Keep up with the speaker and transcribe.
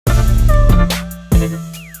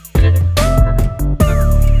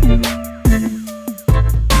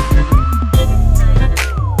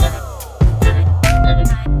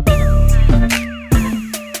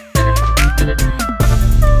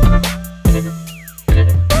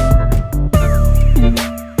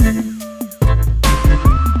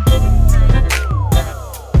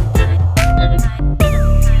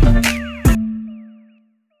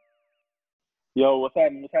what's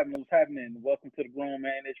happening? What's happening? What's happening? Welcome to the Grown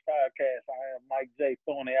Man Ish podcast. I am Mike J.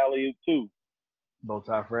 throwing the alley oop too.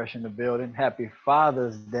 Bowtie Fresh in the building. Happy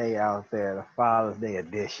Father's Day out there, the Father's Day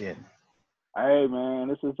edition. Hey man,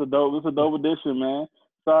 this is a dope edition, man.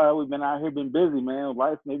 Sorry, we've been out here, been busy, man.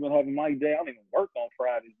 Life, they've been having Mike J. I don't even work on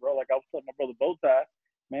Fridays, bro. Like I was telling my brother Bowtie,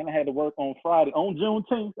 man, I had to work on Friday on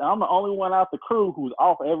Juneteenth. And I'm the only one out the crew who's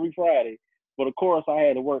off every Friday. But of course, I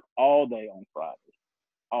had to work all day on Friday,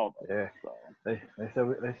 all day. Yeah. So. They said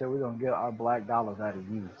we're gonna get our black dollars out of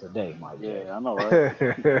you today, Mike. Yeah, I know, right?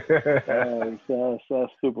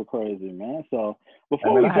 That's super crazy, man. So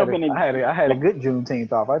before we jump in, I had a good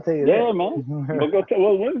Juneteenth off. I tell you yeah, that. man. But let's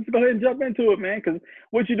go ahead and jump into it, man. Because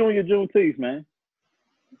what you doing your Juneteenth, man?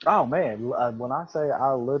 Oh man, when I say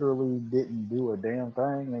I literally didn't do a damn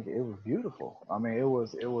thing, like, it was beautiful. I mean, it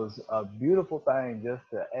was a beautiful thing just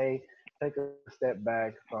to take a step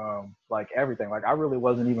back from like everything. Like I really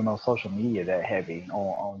wasn't even on social media that heavy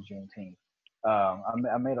on Juneteenth.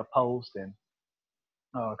 I made a post and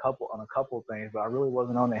a couple of things, but I really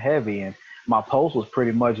wasn't on it heavy. And my post was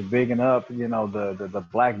pretty much bigging up, the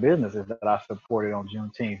black businesses that I supported on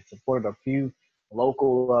Juneteenth. Supported a few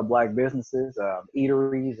local black businesses,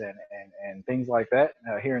 eateries, and things like that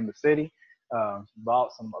here in the city.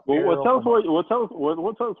 Bought some apparel. Tell us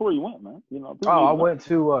where you went, man. I went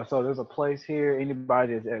to so there's a place here.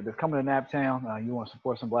 Anybody that's coming to Naptown, you want to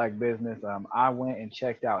support some black business. I went and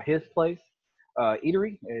checked out his place,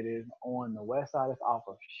 eatery. It is on the west side. It's off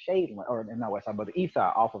of Shadeland, or not west side, but the east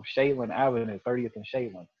side, off of Shadeland Avenue, 30th and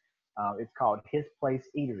Shadeland. It's called His Place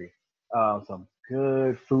Eatery. Some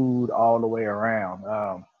good food all the way around.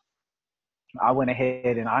 I went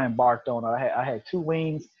ahead and I embarked on. I had 2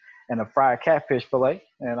 wings and a fried catfish fillet,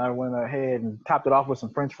 and I went ahead and topped it off with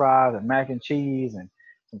some French fries and mac and cheese and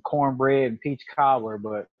some cornbread and peach cobbler.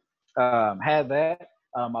 But had that.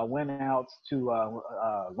 I went out to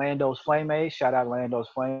Lando's Flame-Aid. Shout out Lando's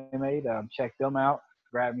Flame-Aid. Check them out.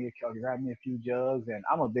 Grab me a few jugs, and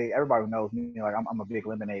everybody knows me. Like I'm a big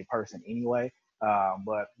lemonade person anyway.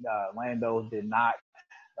 But Lando's did not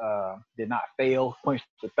fail. Quench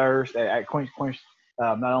the thirst. I quenched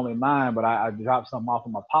not only mine, but I dropped some off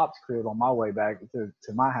of my pop's crib on my way back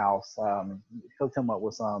to my house. Hooked him up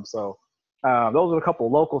with some. So those are a couple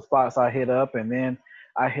of local spots I hit up, and then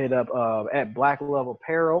I hit up at Black Love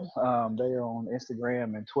Apparel. They are on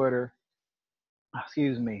Instagram and Twitter.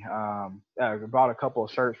 Excuse me. I bought a couple of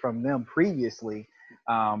shirts from them previously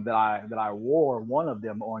that I wore. One of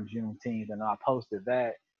them on Juneteenth, and I posted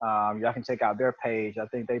that. Y'all can check out their page. I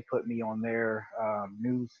think they put me on their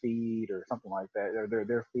news feed or something like that.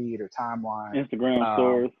 Their feed or timeline.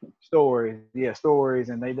 Instagram stories,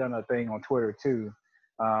 and they done a thing on Twitter too.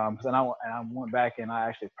 And I went back and I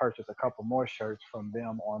actually purchased a couple more shirts from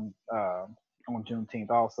them on Juneteenth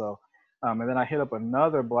also. And then I hit up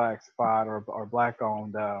another black spot or black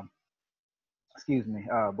owned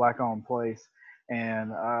black owned place.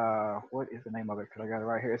 And what is the name of it? Because I got it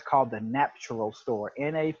right here. It's called the Naptural Store.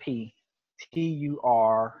 NAPTURAL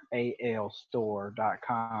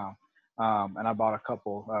store.com. And I bought a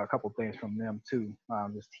couple things from them too.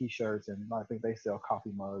 Just T-shirts, and I think they sell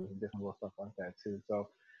coffee mugs and different little stuff like that too. So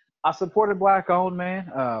I supported black owned,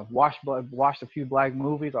 man. Watched a few black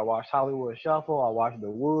movies. I watched Hollywood Shuffle. I watched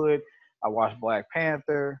The Wood. I watched Black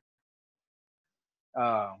Panther.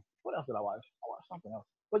 What else did I watch? I watched something else.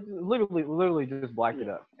 But literally just blacked it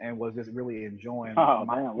up and was just really enjoying. Oh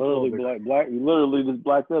man, literally black. You literally just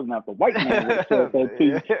blacked up. Now if the white man would have said that to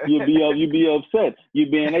you, you'd be upset. You'd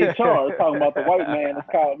be in HR talking about the white man that's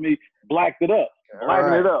called me blacked it up,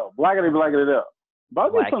 blacking it up. But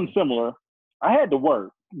I did something similar. I had to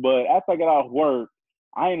work, but after I got off work,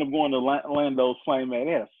 I ended up going to Lando's Flame-Aid.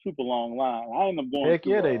 They had a super long line. I ended up going. Heck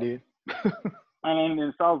yeah, they did.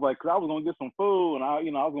 And so I was like, cause I was gonna get some food, and I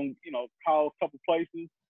was gonna call a couple places.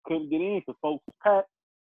 Couldn't get in because folks was packed.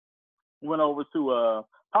 Went over to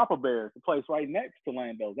Papa Bear's, the place right next to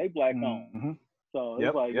Lando's. They black owned. Mm-hmm. So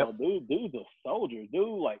it's dude's a soldier.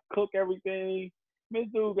 Dude, like, cook everything. This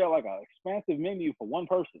dude got like an expansive menu for one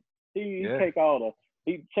person. He check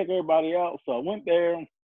everybody out. So I went there.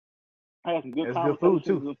 I had some good good food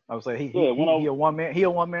too. I would say he a one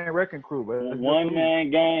man wrecking crew, but one man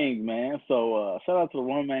gang, man. So shout out to the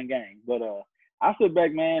one man gang. But I sit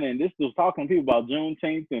back, man, and this was talking to people about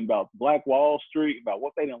Juneteenth and about Black Wall Street, about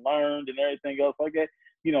what they done learned and everything else like that.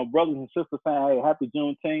 Brothers and sisters saying, hey, happy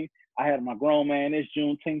Juneteenth. I had my Grown Man Ish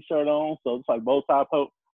Juneteenth shirt on, so it's like both sides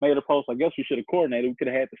made a post. I guess we should have coordinated. We could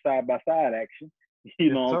have had the side-by-side action.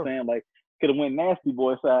 You know what I'm saying? Like, could have went Nasty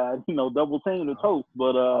Boy side, double team the toast.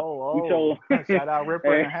 But we chose. Shout out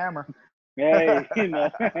Ripper and Hammer. Hey,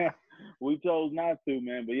 we chose not to,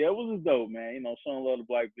 man. But yeah, it was just dope, man. You know, showing love to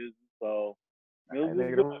black business. So it was Hey, just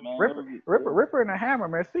nigga, good, the man. Ripper, Ripper, and the Hammer,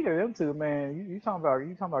 man. Speaking of them two, man, you talking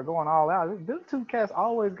about going all out. Them two cats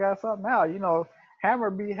always got something out. You know, Hammer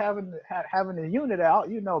be having the unit out.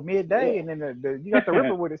 You know, midday, and then you got the Yeah.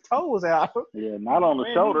 Ripper with his toes out. Yeah, not on the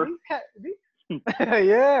Man, shoulder.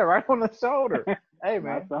 yeah, right on the shoulder. Hey, I'm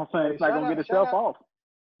man. saying Hey, it's not gonna get itself off.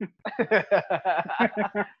 That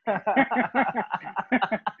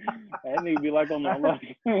nigga be like on the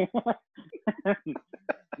like.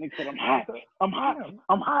 Nigga said, I'm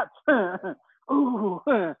hot. Ooh.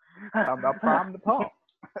 I'm primed to pump.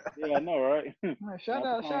 Yeah, I know, right? Shout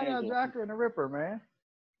out, Jacker and the Ripper, man.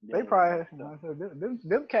 Yeah, They probably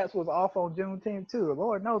them cats was off on Juneteenth too.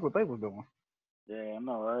 Lord knows what they was doing. yeah, I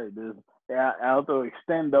know, right? This Alto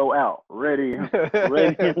Extendo out, ready,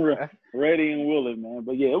 ready, ready and willing, man.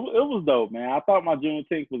 But yeah, it was dope, man. I thought my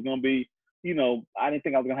Juneteenth was gonna be, you know, I didn't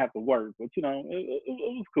think I was gonna have to work, but you know, it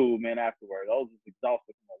was cool, man. Afterwards, I was just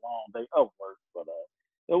exhausted from a long day of work, but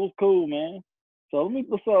it was cool, man. So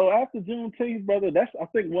after Juneteenth, brother, that's I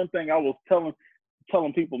think one thing I was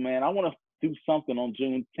telling people, man. I want to do something on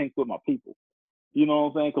Juneteenth with my people. You know what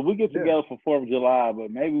I'm saying? Because we get together for 4th of July,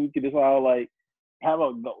 but maybe we could just all like have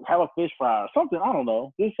a fish fry or something. I don't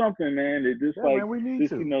know. Do something, man. That just like man, we need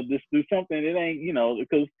just to. you know just do something. It ain't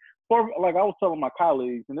because like I was telling my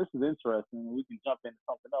colleagues, and this is interesting, and we can jump into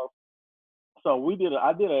something else. So we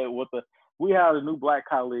had a new black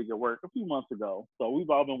colleague at work a few months ago. So we've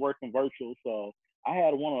all been working virtual. So I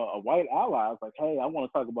had a white ally. I was like, hey, I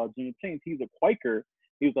want to talk about Juneteenth. He's a Quaker.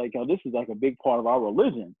 He was like, oh, this is like a big part of our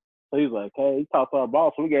religion. So he's like, hey, he talked to our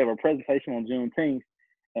boss. So we gave a presentation on Juneteenth.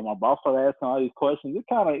 And my boss started asking all these questions. It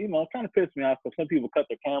kind of pissed me off because some people cut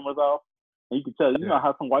their cameras off. And you can tell, you know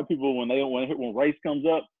how some white people, when race comes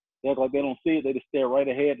up, they act like they don't see it. They just stare right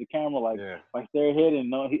ahead at the camera, like stare ahead and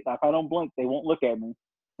know if I don't blink, they won't look at me.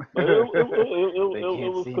 But it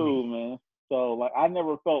was cool, man. So like I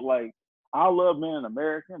never felt like I love being an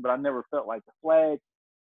American, but I never felt like the flag.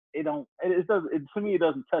 To me it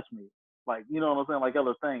doesn't touch me. Like you know what I'm saying, like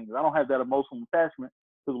other things. I don't have that emotional attachment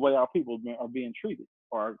to the way our people are being treated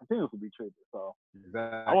or are continuing to be treated. So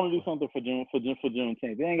I want to do something for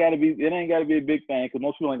Juneteenth. It ain't got to be a big thing because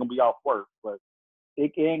most people ain't gonna be off work, but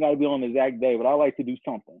it ain't got to be on the exact day. But I like to do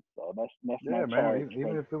something. So that's my charge.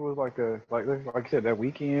 Even if it was like I said, that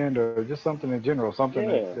weekend or just something in general, something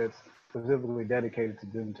that's specifically dedicated to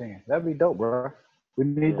Juneteenth. That'd be dope, bro. We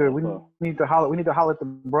need to holler at the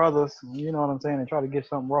brothers. You know what I'm saying, and try to get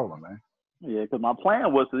something rolling, man. Yeah, because my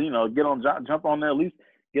plan was to jump on there, at least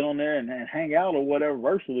get on there and hang out or whatever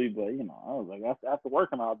virtually. But I was like after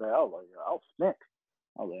working all day, I was like, I was spent.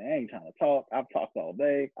 I was like, I ain't trying to talk. I've talked all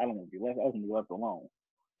day. I don't want to be left. I want to be left alone.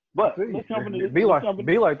 But let's jump into this. Be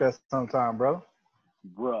like that sometime, bro.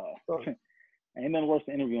 Bruh. Ain't nothing worse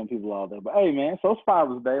than interviewing people all day. But hey, man, so it's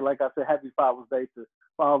Father's Day. Like I said, happy Father's Day to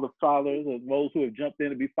all the fathers and those who have jumped in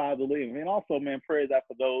to be fatherly. And also, man, prayers out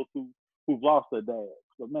for those who've lost their dads.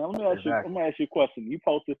 But man, let me ask you a question. You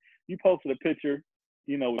posted a picture,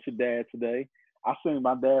 with your dad today. I seen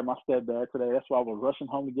my dad, my stepdad today. That's why I was rushing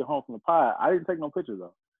home to get home from the pod. I didn't take no pictures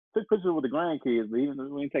though. Took pictures with the grandkids, but we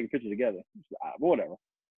didn't take a picture together. Whatever.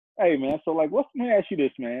 Hey man, so like, let me ask you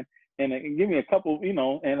this, man, and give me a couple, in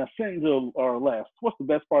a sentence or less. What's the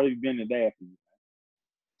best part of being a dad for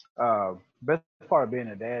you? Best part of being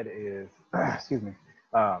a dad is, excuse me,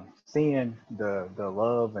 seeing the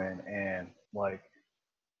love and like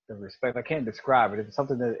the respect. I can't describe it. It's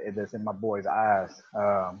something that's in my boys' eyes.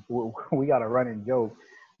 We got a running joke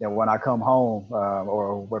that when I come home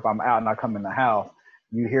or if I'm out and I come in the house,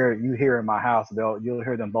 you hear in my house, you'll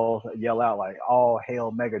hear them both yell out like "All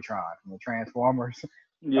hail Megatron" from the Transformers.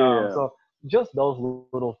 Yeah. So just those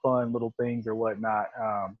little fun little things or whatnot.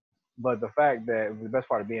 But the fact that the best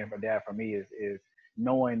part of being a dad for me is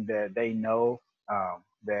knowing that they know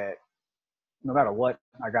that no matter what,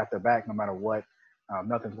 I got their back. No matter what,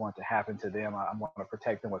 nothing's going to happen to them. I'm going to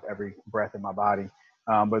protect them with every breath in my body.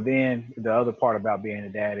 But then the other part about being a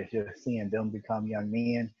dad is just seeing them become young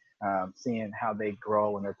men. Seeing how they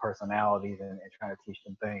grow and their personalities and trying to teach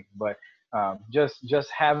them things. But just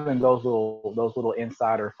having those little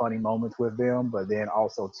insider funny moments with them, but then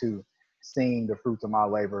also too seeing the fruits of my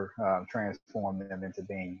labor transform them into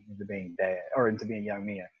being dad or into being young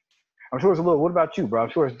men. I'm sure it's a little. What about you, bro?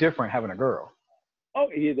 I'm sure it's different having a girl. Oh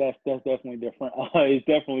yeah, that's definitely different. It's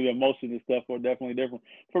definitely the emotion and stuff are definitely different.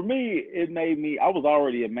 For me, it made me. I was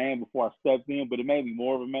already a man before I stepped in, but it made me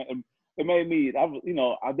more of a man. It made me,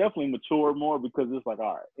 I definitely matured more because it's like,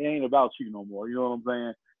 all right, it ain't about you no more. You know what I'm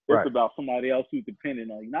saying? It's about somebody else who's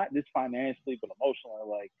dependent on you, not just financially, but emotionally.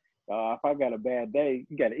 Like, If I got a bad day,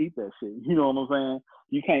 you got to eat that shit. You know what I'm saying?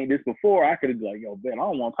 You can't. This before I could have been like, yo, Ben, I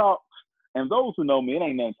don't want to talk. And those who know me, it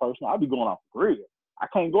ain't nothing personal. I be going off the grid. I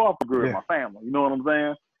can't go off the grid with Yeah. my family. You know what I'm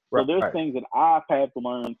saying? So Right. there's Right. things that I've had to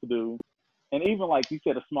learn to do. And even like you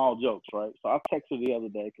said, the small jokes, right? So I texted her the other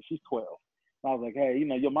day because she's 12. And I was like, hey,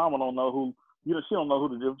 your mama don't know who, she don't know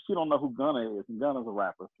who she don't know who Gunna is. And Gunna's a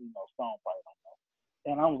rapper, Stone probably don't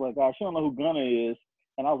know. And I was like, oh, she don't know who Gunna is.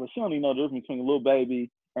 And I was like, she don't even know the difference between a little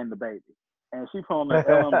baby and the baby. And she put on that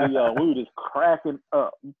LMB, we were just cracking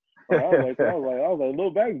up. So I was like,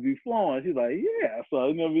 little baby be flowing. She's like, yeah.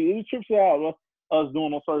 So it trips her out us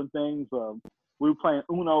doing on certain things. We were playing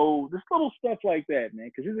Uno, just little stuff like that,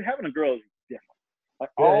 man. Because having a girl is different. Like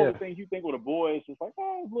all the things you think with a boy, it's just like,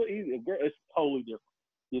 oh, it's a little easy. A girl, it's totally different.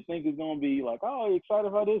 You think it's gonna be like, oh, you excited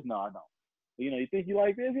about this? No, I don't. You think you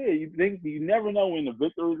like this? Yeah. You never know when the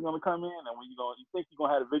victory is gonna come in, and when you think you're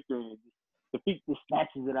gonna have a victory, and defeat just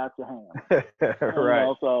snatches it out your hand.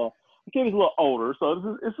 Right. So the kid is a little older,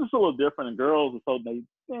 so it's just a little different. And girls are so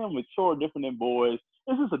mature, different than boys.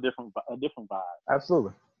 It's just a different vibe.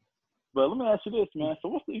 Absolutely. But let me ask you this, man. So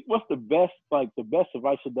what's the best advice your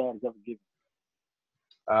dad has ever given?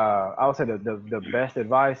 I would say the best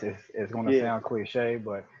advice is going to sound cliche,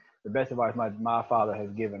 but the best advice my father has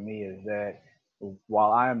given me is that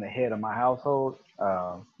while I am the head of my household,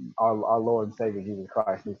 our Lord and Savior Jesus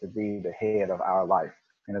Christ needs to be the head of our life.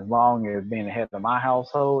 And as long as being the head of my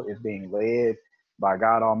household is being led by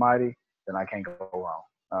God Almighty, then I can't go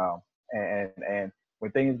wrong. And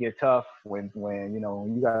when things get tough, when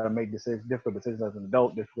you got to make difficult decisions as an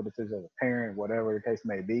adult, difficult decisions as a parent, whatever the case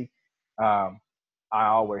may be, I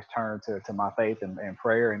always turn to my faith and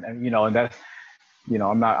prayer, and that's,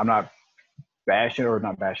 I'm not bashing or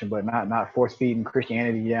not bashing, but not force feeding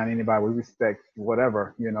Christianity down anybody. We respect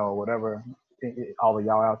whatever all of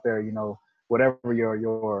y'all out there, whatever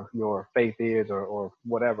your faith is or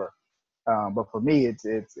whatever. But for me, it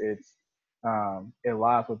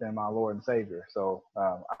lies within my Lord and Savior. So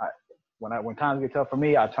when times get tough for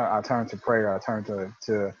me, I turn to prayer. I turn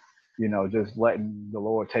to just letting the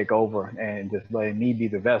Lord take over and just letting me be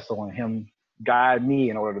the vessel and Him guide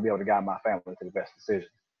me in order to be able to guide my family to the best decision.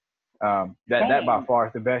 That by far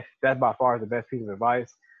is the best. That by far is the best piece of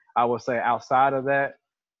advice. I would say outside of that,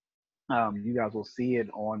 you guys will see it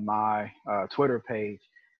on my Twitter page,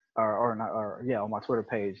 on my Twitter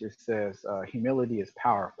page. It says humility is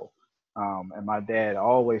powerful, and my dad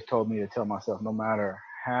always told me to tell myself, no matter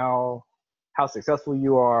how successful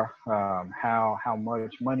you are, how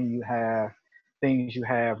much money you have, things you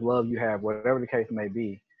have, love you have, whatever the case may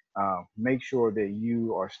be, make sure that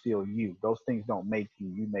you are still you. Those things don't make you.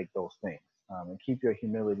 You make those things. And keep your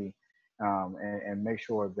humility, and make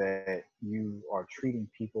sure that you are treating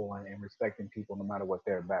people and respecting people no matter what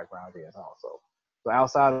their background is also. So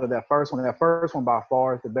outside of that first one by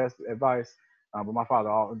far is the best advice. But my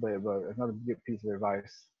father, but another good piece of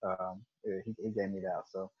advice, he gave me that.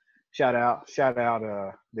 So shout out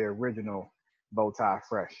the original Bow Tie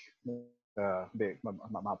Fresh, big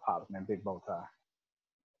my pops, man, big Bow Tie.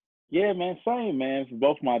 Yeah, man, same, man. For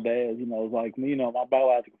both my dads, it's like me, my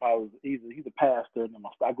biological father he's a pastor, and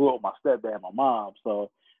I grew up with my stepdad, and my mom. So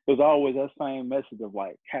there's always that same message of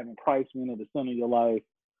like having Christ being at the center of your life.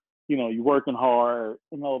 You're working hard,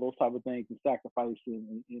 those type of things, and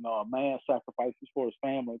sacrificing. A man sacrifices for his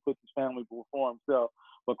family, puts his family before himself,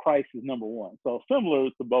 but Christ is number one. So similar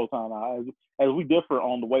to both and I, as we differ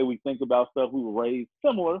on the way we think about stuff, we were raised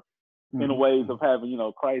similar in the ways of having,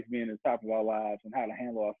 Christ being the top of our lives and how to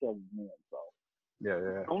handle ourselves as men. So yeah.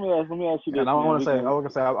 Let me ask you this. And I want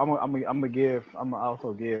to say, I'm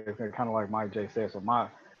also give kind of like Mike J said. So my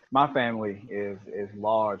family is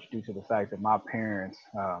large due to the fact that my parents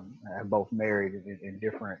have both married in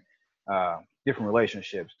different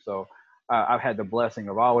relationships. So I've had the blessing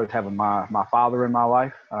of always having my father in my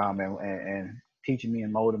life, and teaching me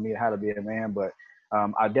and molding me how to be a man. But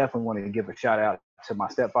I definitely wanted to give a shout out to my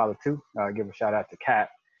stepfather too. Give a shout out to Cat.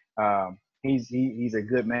 He's a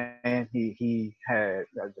good man. He had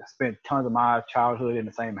spent tons of my childhood in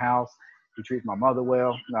the same house. He treats my mother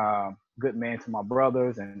well. Good man to my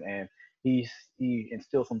brothers, and he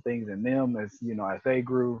instilled some things in them as as they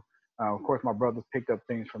grew. Of course, my brothers picked up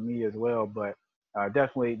things from me as well. But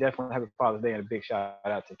definitely happy Father's Day, and a big shout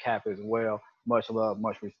out to Cap as well. Much love,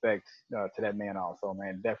 much respect to that man also,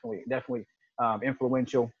 man. Definitely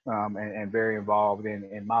influential, and very involved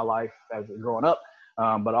in my life as growing up.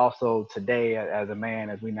 But also today as a man,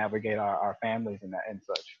 as we navigate our families and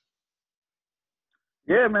such.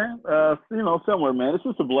 Yeah, man. Similar, man. It's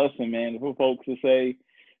just a blessing, man, for folks to say,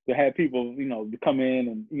 to have people, you know, to come in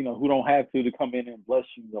and, you know, who don't have to come in and bless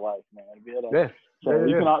you in your life, man. You know? Yeah. So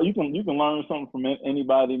Yeah. you can learn something from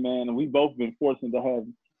anybody, man. And we've both been fortunate to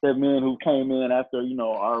have men who came in after, you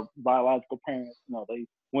know, our biological parents, you know, they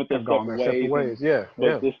went their Have gone separate their separate ways. Yeah.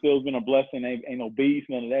 but this still's been a blessing. Ain't no beef,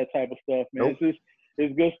 none of that type of stuff, man. Nope.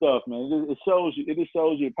 It's good stuff, man. It shows you. It just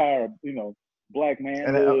shows you the power of, you know, black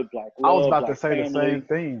And manhood, black I was love, about black to say family. the same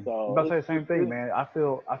thing. So I'm about to say the same thing, man. I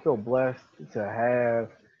feel blessed to have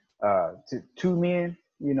two men.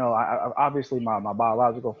 You know, I obviously my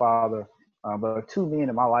biological father, but two men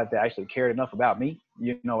in my life that actually cared enough about me.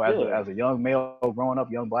 You know, as a young male growing up,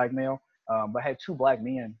 young black male. But I had two black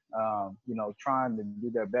men, you know, trying to do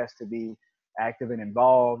their best to be active and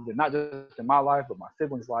involved, and not just in my life, but my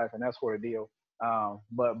siblings' life, and that sort of deal.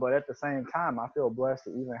 But at the same time, I feel blessed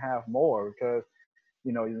to even have more because,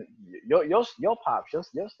 you know, your pops, your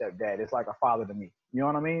stepdad is like a father to me. You know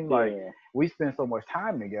what I mean? Like we spend so much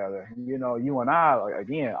time together. You know, you and I, like,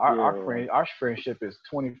 again, our friendship is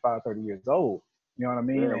 25, 30 years old. You know what I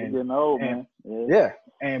mean? Yeah, we're getting old, man. Yeah.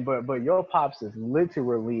 And but your pops is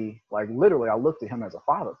literally, I looked at him as a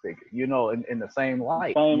father figure, you know, in the same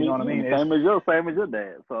light. You know what I mean? Same as your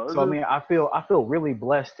dad. So I mean, I feel really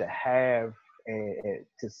blessed to have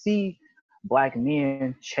to see black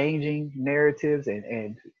men changing narratives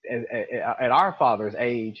and at our father's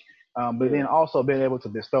age, but then also being able to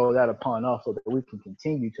bestow that upon us so that we can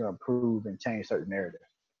continue to improve and change certain narratives.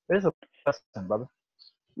 It's a blessing, brother.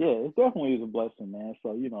 Yeah, it definitely is a blessing, man.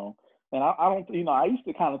 So, you know, and I don't, you know, I used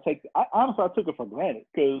to kind of honestly, I took it for granted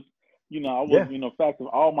because, you know, I was, you know, the fact that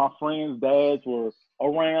all my friends' dads were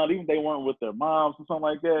around, even if they weren't with their moms or something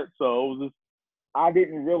like that. So it was just, I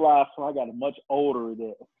didn't realize till I got much older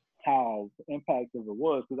that how impactful it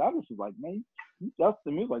was, because I just was like, man, that's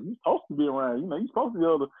to me, like, you're supposed to be around, you know, you're supposed to be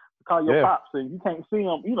able to call your pops, and you can't see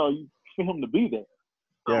him, you know, you for him to be there.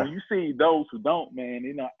 So when you see those who don't, man,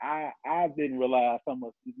 you know, I didn't realize how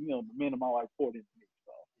much, you know, the men in my life poured into me.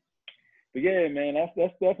 So, but yeah, man,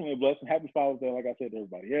 that's definitely a blessing. Happy Father's Day, like I said to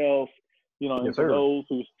everybody else, you know, and for those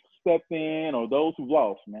who stepped in or those who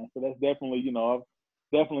lost, man. So that's definitely, you know,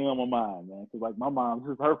 definitely on my mind, man. Because like my mom,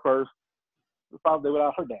 this is her first Father's Day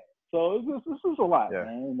without her dad. So it's just a lot,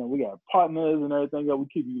 man. You know, we got partners and everything that we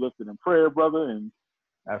keep you lifted in prayer, brother, and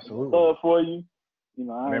absolutely love for you. You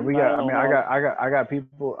know, I got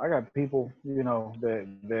people, you know,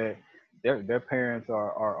 that their parents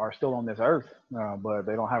are still on this earth, but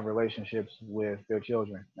they don't have relationships with their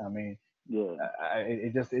children. I mean,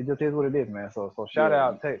 it just is what it is, man. So shout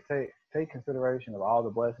out, take consideration of all the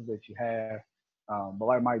blessings that you have. But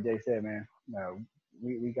like Mike J said, man,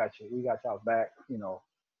 we got y'all's back. You know,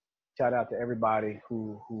 shout out to everybody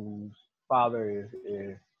whose father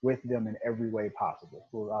is with them in every way possible.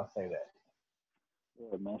 So I'll say that.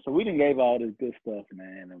 Yeah, man. So we done gave all this good stuff,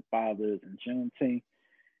 man, and fathers and Juneteenth.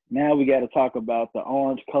 Now we got to talk about the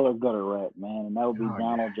orange color gutter rat, man, and that would be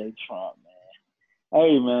Donald J. Trump, man.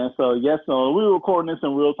 Hey, man. So so we were recording this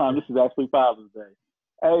in real time. This is actually Father's Day.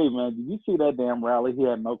 Hey, man, did you see that damn rally he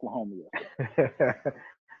had in Oklahoma yesterday?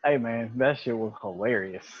 Hey, man, that shit was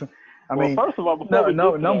hilarious. I mean, first of all, before we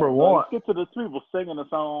let's get to the people singing the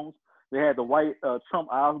songs. They had the white Trump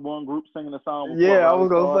Osborne group singing the song. Yeah, I was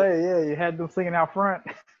gonna say, you had them singing out front.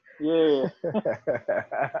 Yeah.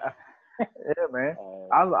 Yeah, man.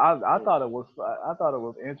 I thought it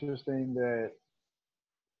was interesting that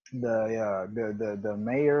the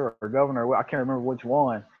mayor or governor, I can't remember which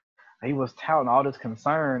one, he was touting all this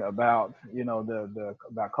concern about, you know,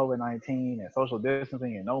 about COVID-19 and social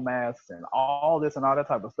distancing and no masks and all this and all that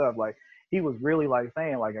type of stuff. Like, he was really like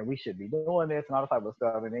saying like, we should be doing this and all that type of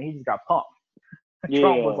stuff, and then he just got pumped. Yeah.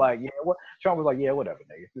 Trump was like, whatever,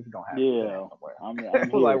 nigga, this is gonna happen. Yeah, I'm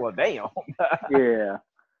like, well, damn. Yeah,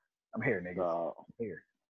 I'm here, nigga. I'm here.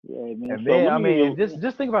 Yeah, man. And then I mean,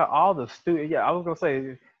 just think about all the students. Yeah, I was gonna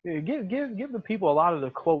say, give the people a lot of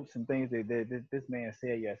the quotes and things that this man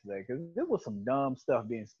said yesterday, because there was some dumb stuff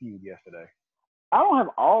being spewed yesterday. I don't have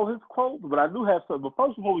all his quotes, but I do have some. But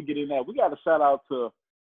first, before we get in that, we got to shout out to,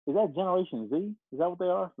 is that Generation Z? Is that what they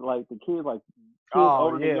are? Like the kids, like kids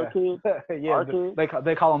older than your kids? Yeah, kids?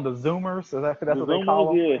 They call them the Zoomers. So that's what Zoomers, they call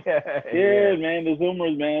them. Yeah, man, the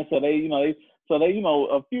Zoomers, man. So they,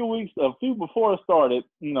 a few before it started,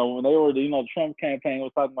 you know, when they were the Trump campaign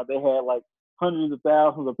was talking about, they had like hundreds of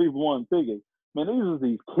thousands of people wanting tickets. Man,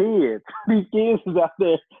 these kids. These kids is out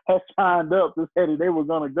there had signed up, decided they were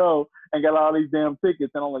gonna go and got all these damn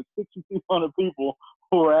tickets, and only 6,200 people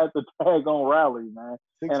who were at the tag-on rally, man.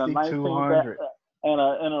 6,200. And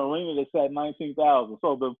an arena that sat 19,000.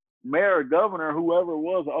 So the mayor, governor, whoever it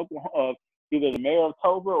was, either the mayor of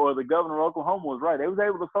Tulsa or the governor of Oklahoma was right. They was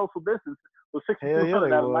able to social distance with Hell yeah,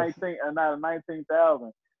 6,200 they out of was.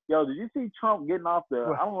 19,000. Yo, did you see Trump getting off the?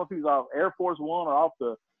 Well, I don't know if he was off Air Force One or off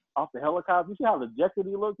the helicopter. You see how dejected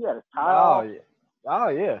he looked? He had his tie oh off. yeah. Oh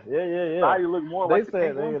yeah, yeah. Body looked more They like the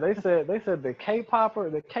said pink one. they said the K-pop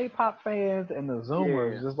fans and the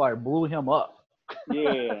Zoomers Yeah, just like blew him up.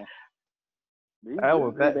 yeah. That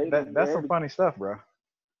was that's They had some to, funny stuff, bro.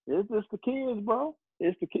 it's just the kids, bro.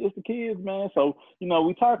 It's the kids, man. So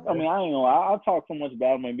we talk. I Yeah. mean, I ain't gonna lie. I talk so much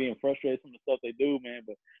about them and being frustrated with some of the stuff they do, man.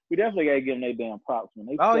 But we definitely gotta give them their damn props, man.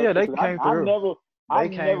 They Oh yeah, stepped they up. 'Cause came I through. I They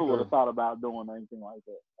came never would have through. thought about doing anything like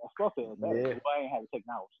that. Especially at that Yeah, age. Well, I ain't had the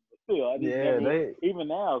technology, but still, I just yeah. never. They Even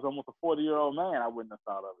now, as almost a 40-year-old man, I wouldn't have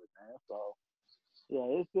thought of it, man. So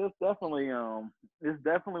yeah, it's just definitely it's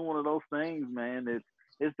definitely one of those things, man.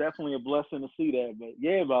 It's definitely a blessing to see that. But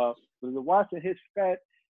yeah, Bob, watching his fat,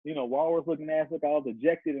 Walrus looking ass look all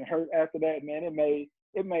dejected and hurt after that, man, it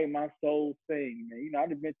made my soul sing, man. I've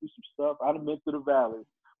been through some stuff. I've been through the valley.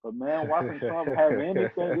 But man, watching Trump have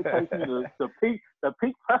anything, it takes me to the peak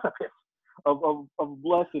precipice of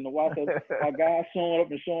blessing to watch my guy showing up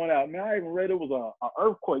and showing out. Man, I even read it was a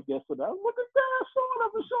earthquake yesterday. Look at guys showing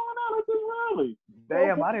up and showing out at this rally.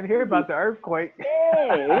 Damn, I didn't hear about the earthquake.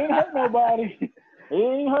 Yeah, it didn't hurt nobody. It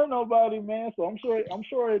ain't hurt nobody, man. So I'm sure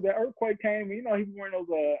the earthquake came. He was wearing those.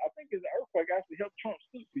 I think the earthquake actually helped Trump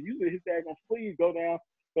suit. Because usually his daggone sleeves go down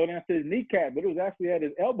to his kneecap, but it was actually at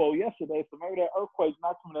his elbow yesterday. So maybe that earthquake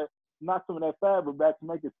knocked some of that fabric back to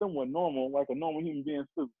make it somewhat normal, like a normal human being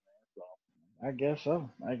suit, man. So I guess so.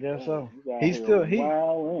 I guess so. he's out He here still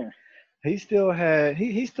wilding. he still had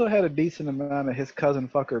he still had a decent amount of his cousin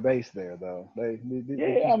fucker base there though. Did Yeah,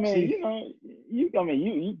 you I mean, see?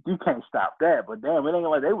 you can't stop that. But damn, it ain't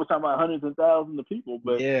like they were talking about hundreds and thousands of people.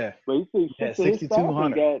 But Yeah, you see, yeah,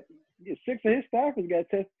 6,200. six of his staffers got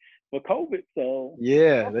tested for COVID. So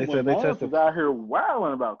Yeah, Trump they and said they Lance tested. was out here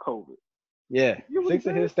wilding about COVID. Yeah, You what he 6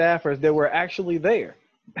 of said? his staffers that were actually there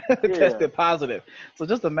Yeah. tested positive. So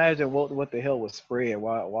just imagine what the hell was spread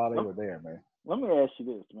while they were there, man. Let me ask you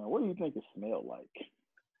this, man. What do you think it smelled like?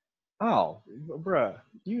 Oh, bruh,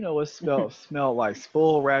 it smelled like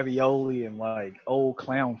spoiled ravioli and like old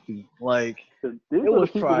clown feet. Like These it are the was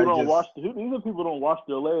people who probably don't just, these are the people who don't wash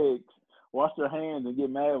their legs, wash their hands, and get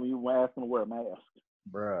mad when you ask them to wear a mask.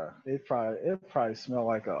 bruh. It probably smelled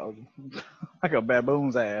like a like a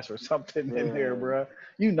baboon's ass or something in there, Yeah, bruh.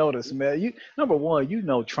 You know the smell. Number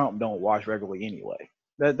one, Trump don't wash regularly anyway.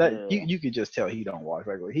 That yeah, you could just tell he don't wash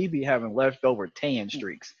regularly. He be having leftover tan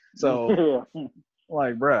streaks. So yeah,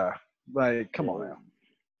 like, bruh, like come on yeah. now.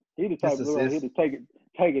 He the This type of is guy this. he'd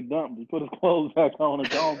take a dump, just put his clothes back on and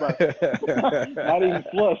go on back. Not even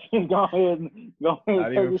flush. Go ahead and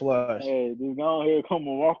Not take even it. flush. Hey, just go ahead, come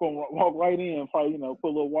and walk right in. Probably put a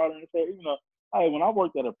little water in his head. Hey, when I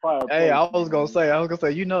worked at a prior Hey, place, I was gonna say,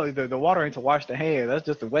 the water ain't to wash the hand. That's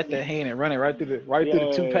just to wet the hand and run it right through the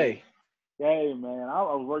toupee. hey man, I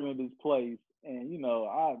was working at this place, and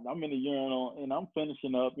I'm in the urinal and I'm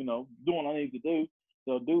finishing up, doing what I need to do.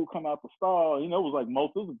 So dude come out the stall, it was like it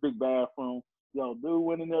was a big bathroom. Dude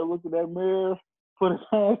went in there, looked at that mirror, put his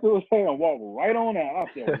hand to his hair, and walked right on out. I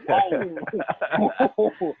said, whoa,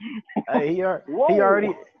 Hey,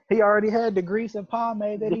 whoa. he already had the grease and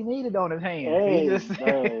pomade that he needed on his hands. He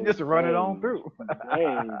Hey, just run it on through.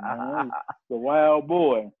 hey, man, the wild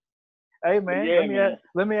boy. Hey But man, yeah, man.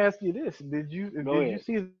 let me ask you this: Go ahead.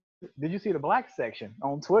 did you see the black section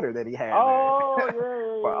on Twitter that he had there Oh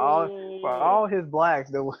for all his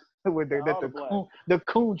blacks that all the blacks. the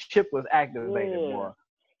coon chip was activated, Yeah. boy.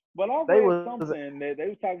 But I They read was something that they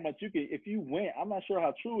was talking about if you went, I'm not sure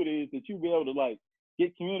how true it is that you'd be able to like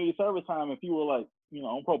get community service time if you were like,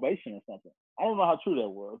 on probation or something. I don't know how true that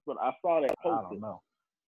was, but I saw that I posted. don't know.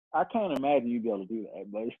 I can't imagine you'd be able to do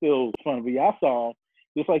that, but it's still fun. But I saw him,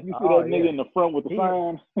 just like you see Oh that nigga yeah, in the front with the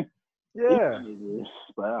sign. yeah.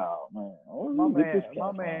 Wow, man.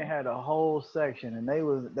 My man had a whole section, and they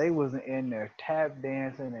was in there tap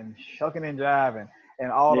dancing and shucking and jiving,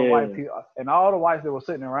 and all the white people and all the whites that were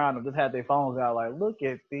sitting around them just had their phones out, like, look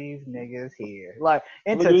at these niggas here, like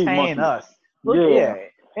Look at these entertain monkeys. us.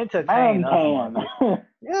 Entertain us, Man.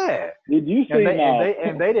 yeah. Did you see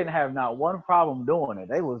and they didn't have not one problem doing it.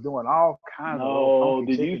 They was doing all kinds of little funky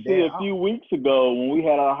did you chicken see dance. a few weeks ago when we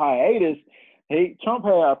had our hiatus? Hey, Trump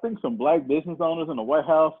had, I think, some black business owners in the White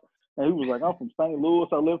House, and he was like, "I'm from St. Louis.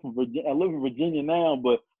 I live in Virginia now.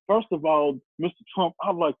 But first of all, Mr. Trump,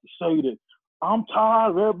 I'd like to say that I'm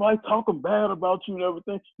tired of everybody talking bad about you and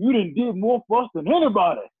everything. You done did more for us than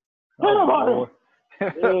anybody. Oh,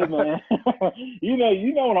 yeah, man. you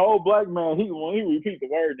know when an old black man when he repeat the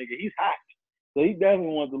word, nigga, he's hot. So he definitely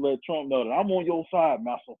wanted to let Trump know that I'm on your side,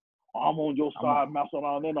 Massa. I'm on your side, Massa.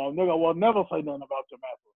 No, nigga will never say nothing about your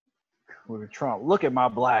Massa. With Trump, look at my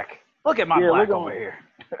black. Look at my black over here.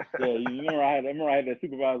 Yeah, you remember I had that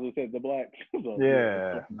supervisor who said the black. So,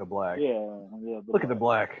 yeah, the black. Yeah. Look at the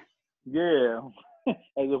black. Yeah, as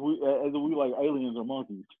if we like aliens or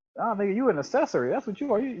monkeys. Oh, nigga, you an accessory. That's what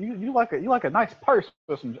you are. You like a nice purse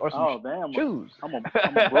or some shoes. I'm a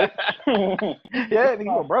brooch. Yeah, nigga,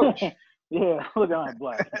 you a brooch. Yeah, look at my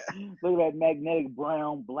black. Look at that magnetic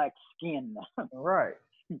brown black skin. All right.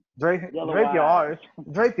 Drape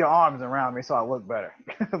your arms around me so I look better.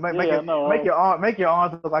 make your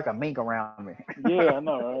arms look like a mink around me. Yeah, I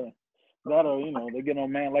know, right? That'll, they get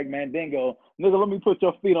on man like Mandingo. Nigga, let me put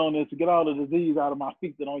your feet on this to get all the disease out of my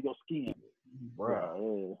feet that on your skin.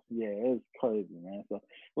 Bro. Yeah, it's crazy, man. So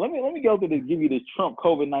let me go to this, give you this Trump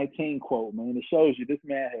COVID-19 quote, man. It shows you this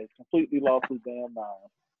man has completely lost his damn mind.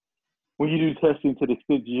 When you do testing to the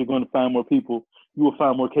extent that you're going to find more people, you will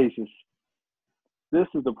find more cases. This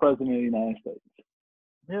is the president of the United States.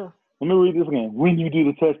 Yeah. Let me read this again. When you do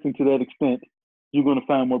the testing to that extent, you're going to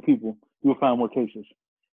find more people. You'll find more cases.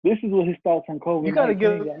 This is what his thoughts on COVID-19.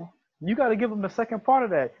 You gotta give him the second part of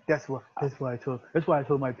that. That's why I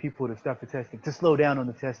told my people to stop the testing, to slow down on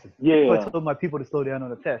the testing. Yeah. So I told my people to slow down on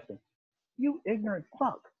the testing. You ignorant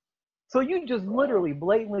fuck. So you just literally,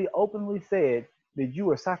 blatantly, openly said that you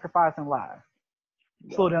are sacrificing lives.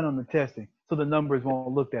 Yeah. Slow down on the testing, so the numbers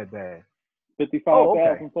won't look that bad.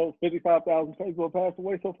 55,000 folks. 55,000 people have passed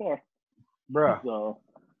away so far. Bruh. So.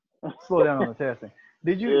 Slow down on the testing.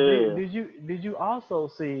 Did you also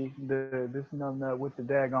see this numbnut with the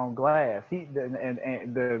daggone glass? And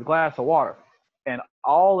the glass of water, and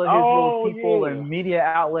all of his little people and media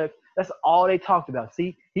outlets. That's all they talked about.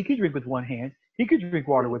 See, he could drink with one hand. He could drink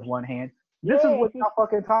water with one hand. This is what y'all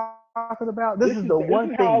fucking talking about. This is the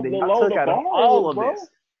one thing that y'all took out of all of this.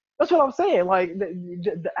 That's what I'm saying. Like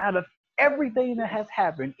out of everything that has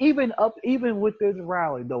happened, even with this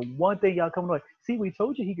rally, the one thing y'all coming like, see, we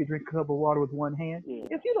told you he could drink a cup of water with one hand. Yeah.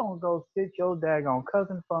 If you don't go sit your daggone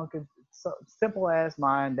cousin funkin' simple ass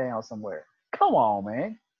mind down somewhere, come on,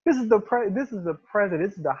 man. This is the president. This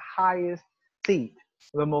is the highest seat,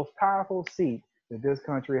 the most powerful seat that this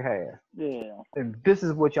country has. Yeah. And this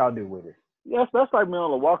is what y'all do with it. Yes, that's like being able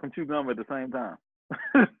to walk and chew gum at the same time.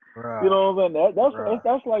 You know what I'm saying?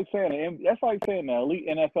 That's like saying the elite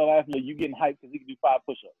NFL athlete, you getting hyped because he can do 5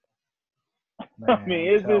 push-ups. Man, I mean,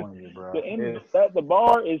 it's just the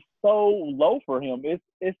bar is so low for him.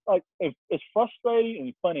 It's like it's frustrating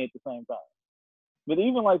and funny at the same time. But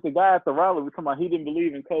even like the guy at the rally was talking about he didn't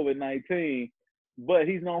believe in COVID-19, but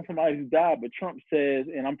he's known somebody who died. But Trump says,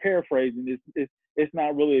 and I'm paraphrasing, it's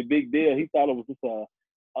not really a big deal. He thought it was just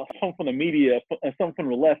something from the media, something from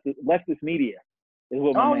the leftist media.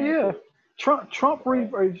 Oh yeah, Trump.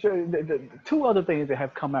 Two other things that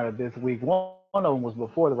have come out of this week. One of them was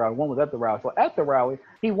before the rally. One was at the rally. So at the rally,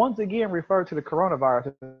 he once again referred to the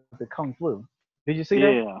coronavirus as the Kung flu. Did you see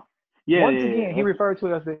that? Yeah. Once again, he referred to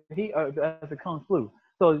it as the Kung flu.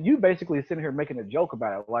 So you basically sitting here making a joke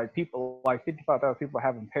about it, like 55,000 people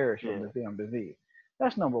haven't perished from this damn disease.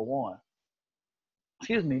 That's number one.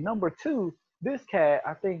 Excuse me. Number two, this cat,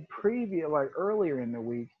 I think earlier in the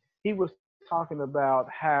week, he was talking about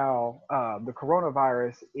how the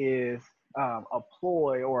coronavirus is a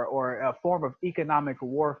ploy or a form of economic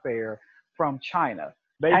warfare from China.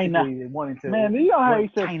 Basically, wanting to. Man, you know how he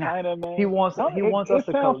says China, man? He wants us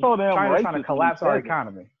to. China's trying to collapse our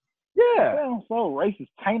economy. Yeah. It sounds so racist,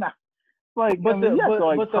 China. Like, but the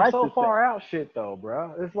so far out shit though,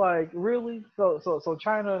 bro. It's like really. So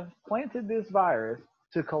China planted this virus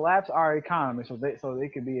to collapse our economy, so they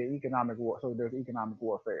could be an economic war. So there's economic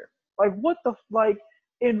warfare. Like what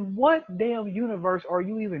in what damn universe are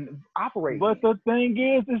you even operating? But the thing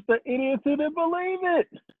is, it's the idiots who didn't believe it.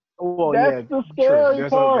 Well, that's the scary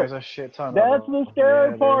part. There's a shit ton that's of them. The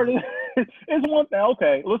scary part. It's one thing.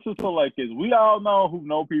 Okay, let's just put like this. We all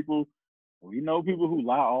know people. We know people who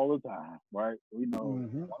lie all the time, right? We know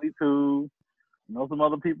 22. We know some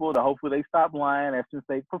other people that hopefully they stop lying. That's since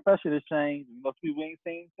their profession has changed. We know people we ain't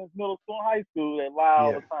seen since middle school and high school that lie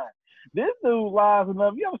all the time. This dude lies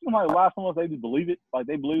enough. You ever seen somebody lie so much they just believe it? Like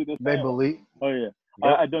they believe this. They believe. Oh yeah.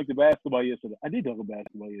 Yep. I dunked the basketball yesterday. I did dunk a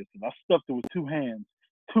basketball yesterday. I stuffed it with 2 hands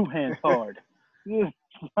hard. It's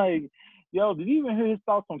like, yo, did you even hear his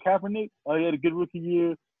thoughts on Kaepernick? Oh, he had a good rookie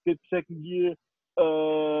year, good second year.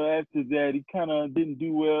 After that, he kind of didn't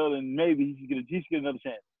do well, and maybe he should get another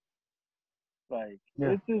chance. Like,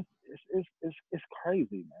 it's just, it's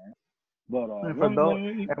crazy, man. But And for let those,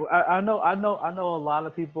 me I know a lot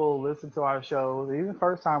of people listen to our shows. Even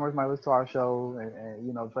first timers might listen to our show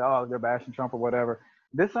and say, oh, they're bashing Trump or whatever.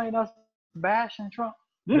 This ain't us bashing Trump.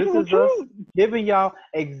 This this is is the us truth. giving y'all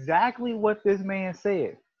exactly what this man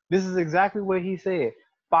said. This is exactly what he said.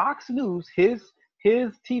 Fox News, his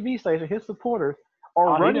TV station, his supporters are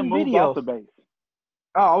Oh, he done running moved off videos. the base.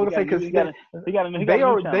 Oh, I He want to got say a new. because He got a new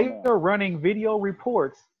channel they now. are running video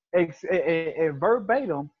reports and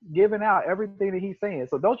verbatim giving out everything that he's saying.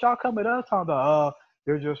 So don't y'all come at us talking about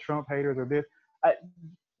they're just Trump haters or this. I,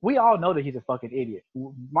 we all know that he's a fucking idiot.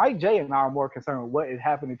 Mike J and I are more concerned with what is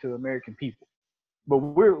happening to the American people, but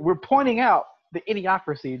we're pointing out the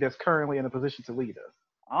idiocracy that's currently in a position to lead us.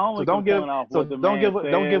 I only So don't give concern off so what the man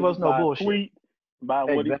don't give says us no by bullshit. tweet, by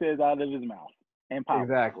what he Exactly. says out of his mouth and power.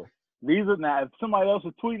 Exactly. These are now if somebody else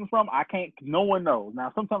is tweeting from, I can't. No one knows.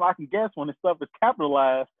 Now sometimes I can guess when this stuff is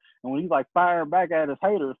capitalized and when he's like firing back at his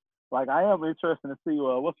haters. Like I am interested to see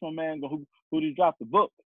what's my man who just dropped the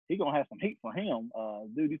book. He gonna have some heat for him.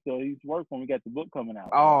 Dude, he's working when we got the book coming out.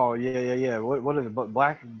 Oh yeah. What is it?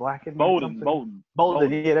 Black and Bolden.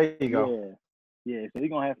 Yeah, there you go. Yeah. So he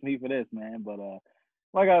gonna have some heat for this, man. But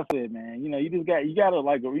like I said, man, you gotta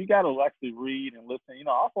actually read and listen.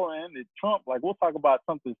 Also, man, Trump, like we'll talk about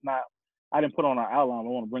something that's not I didn't put on our outline. I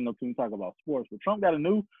want to bring up to and talk about sports. But Trump got a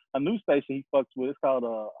new station he fucks with. It's called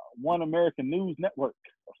One American News Network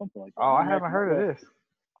or something like that. Oh, I haven't heard of this.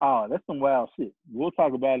 Oh, that's some wild shit. We'll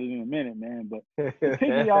talk about it in a minute, man. But to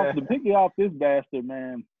piggy off this bastard,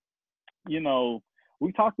 man,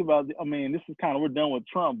 we talked about. I mean, this is kind of we're done with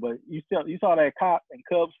Trump, but you saw that cop in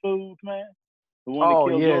Cubs Foods, man. The one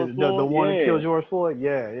that killed George Floyd. The one that killed George Floyd.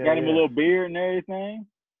 Yeah. Got him a little beard and everything.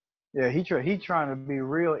 Yeah, he trying to be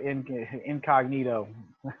real incognito.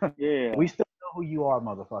 Yeah. We still know who you are,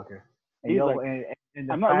 motherfucker. And He's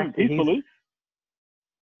and I'm not living peacefully.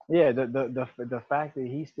 Yeah, the fact that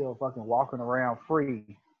he's still fucking walking around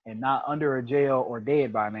free and not under a jail or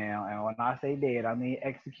dead by now. And when I say dead, I mean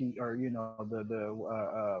execute or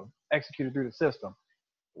executed through the system.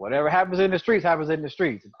 Whatever happens in the streets happens in the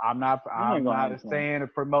streets. I'm not saying or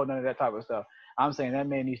promoting none of that type of stuff. I'm saying that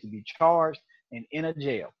man needs to be charged and in a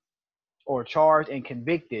jail, or charged and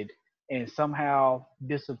convicted and somehow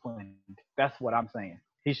disciplined. That's what I'm saying.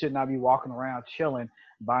 He should not be walking around chilling,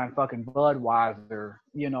 buying fucking Budweiser,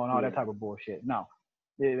 and all that type of bullshit. No,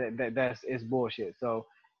 it's bullshit. So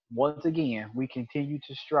once again, we continue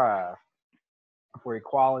to strive for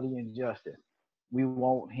equality and justice. We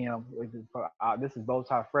want him. This is Bow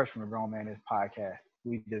Tie Fresh from the Grown Man This podcast.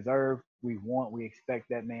 We deserve, we want, we expect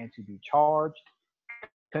that man to be charged,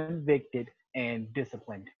 convicted, and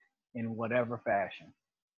disciplined in whatever fashion.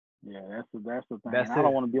 Yeah, that's the thing. That's I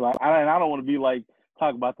don't want to be like I don't want to be like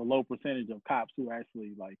talk about the low percentage of cops who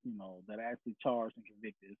actually that actually charged and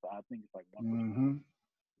convicted. So I think it's like 1%. Mm-hmm.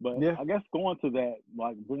 But yeah. I guess going to that,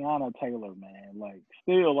 like Breonna Taylor, man, like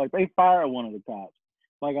still like they fired one of the cops.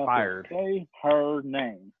 Like I said, say her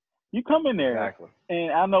name. You come in there, exactly.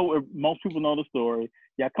 And I know most people know the story.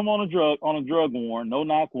 Yeah, come on a drug warrant, no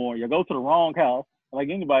knock warrant. You go to the wrong house, like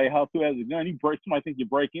anybody house who has a gun. Somebody think you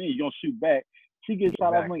break in, you're gonna shoot back. She gets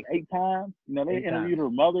shot off like 8 times. They interviewed her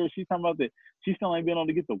mother. She's talking about that she still ain't been able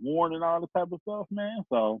to get the warrant and all this type of stuff, man.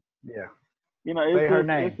 So yeah, it's her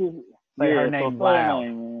name. Say her name loud. Her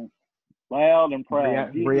name, man. Loud and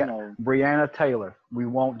proud. Breonna Taylor. We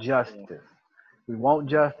want justice. Yeah. We want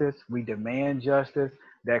justice. We demand justice.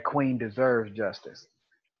 That queen deserves justice.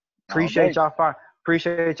 Appreciate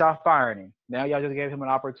y'all firing him. Now y'all just gave him an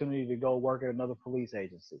opportunity to go work at another police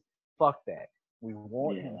agency. Fuck that. We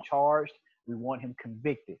want him charged. We want him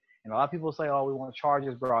convicted. And a lot of people say, oh, we want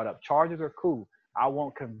charges brought up. Charges are cool. I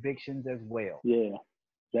want convictions as well. Yeah.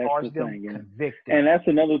 That's charge the them, thing. convict them. And that's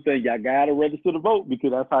another thing. Y'all got to register to vote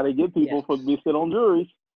because that's how they get people for to be sit on juries.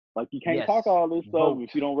 Like you can't talk all this stuff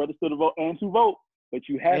if you don't register to vote and to vote. But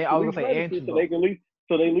you have to register so they can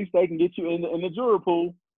at least they can get you in the juror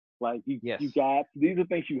pool. Like you got these are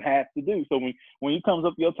things you have to do. So when it comes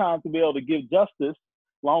up your time to be able to give justice,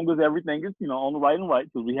 long as everything is on the right and right,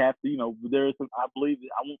 because we have to there is I believe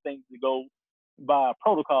I want things to go by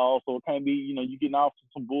protocol, so it can't be you getting off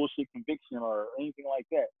some bullshit conviction or anything like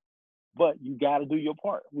that. But you got to do your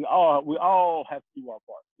part. We all have to do our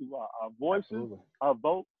part. Do our voices, absolutely. Our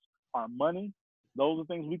votes, our money. Those are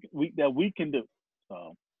things we can do.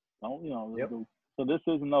 So don't so this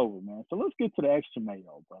isn't over, man. So let's get to the extra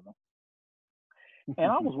mayo, brother.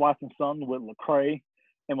 And I was watching something with Lecrae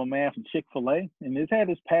and my man from Chick-fil-A, and this had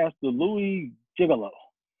this pastor Louis Gigolo.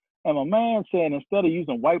 And my man said instead of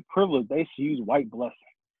using white privilege, they should use white blessing.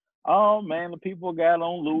 Oh man, the people got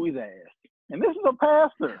on Louis' ass. And this is a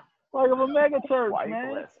pastor, like of a mega church, white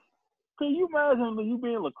man. Blessing. Can you imagine you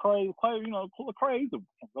being Lecrae? Lecrae, Lecrae, he's a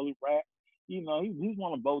really rap. He's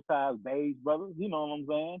one of Bow Tie's beige brothers. You know what I'm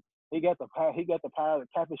saying? He got the power to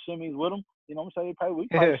cap his shimmies with him. You know what I'm saying? We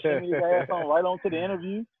probably shimmy his ass on right on to the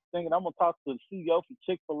interview, thinking I'm gonna talk to the CEO for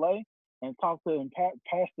Chick-fil-A and talk to him,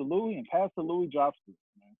 Pastor Louis, and Pastor Louis drops it,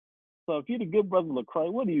 man. So if you're the good brother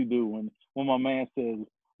Lecrae, what do you do when my man says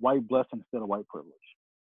white blessing instead of white privilege?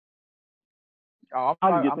 Oh,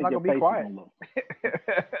 I'm not gonna be quiet.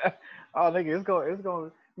 Oh, nigga, it's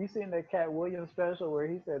going. You seen that Cat Williams special where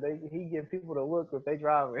he said he give people the look if they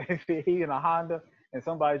drive, if he in a Honda and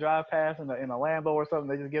somebody drive past in a Lambo or something,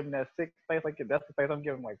 they just give him that sick face, like that's the face I'm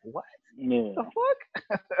giving. Like, what? Yeah. The fuck?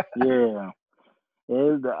 Yeah.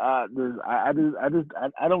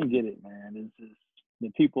 I don't get it, man. It's just the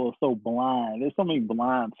people are so blind. There's so many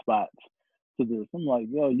blind spots to this. I'm like,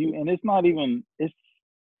 yo, and it's not even.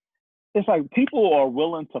 It's like people are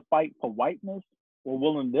willing to fight for whiteness. They're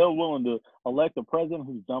willing to elect a president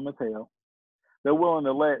who's dumb as hell. They're willing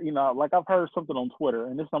to like I've heard something on Twitter,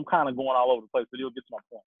 and I'm kind of going all over the place, but you'll get to my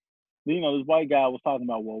point. This white guy was talking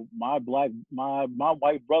about, well, my white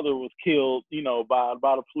brother was killed, by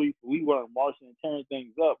the police. We weren't marching and tearing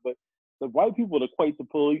things up, but the white people equate the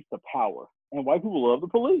police to power, and white people love the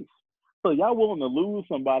police. So y'all willing to lose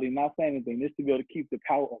somebody, not saying anything, just to be able to keep the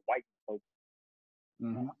power of white folks.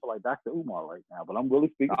 Mm-hmm. I feel like Dr. Umar right now, but I'm really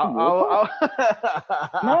speaking from real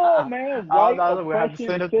No, man. White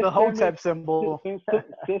oppression, the Hotep symbol.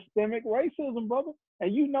 Systemic racism, brother.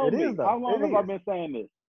 And you know me. How long have I been saying this?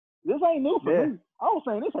 This ain't new for me. I was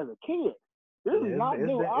saying this as a kid. This is not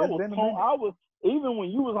new. I was even when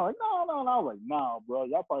you was like, no. I was like, nah, bro.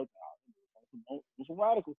 Y'all probably some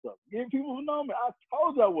radical stuff. Give people who know me. I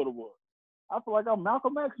told y'all what it was. I feel like I'm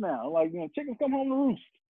Malcolm X now. Like, chickens come home to roost.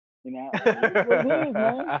 It's what it is,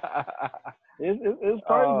 man. It's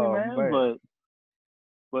crazy, man.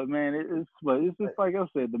 But man, it's just like I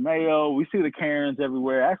said, the Mayo. We see the Karens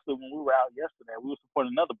everywhere. Actually, when we were out yesterday, we were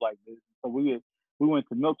supporting another black business. So we went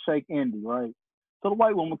to Milkshake Indy, right? So the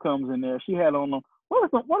white woman comes in there. She had on them.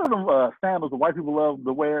 What are them sandals the white people love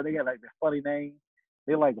to wear? They got like their funny name.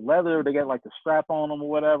 They like leather. They got like the strap on them or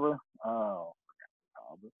whatever.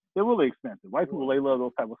 They're really expensive. White people, they love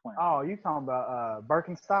those type of sandals. Oh, you talking about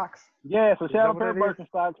Birkenstocks? Yeah, so she had a pair of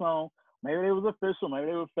Birkenstocks on. Maybe they was official. Maybe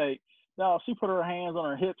they were fake. No, she put her hands on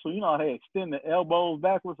her hips, so you know how they extend the elbows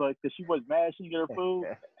backwards, like because she was mad she didn't get her food.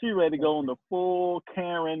 She ready to go in the full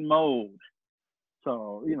Karen mode.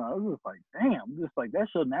 So it was just like, damn, just like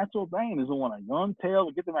that's your natural thing is to want a gun tail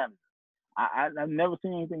to get the manager. I've never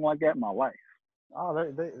seen anything like that in my life. Oh,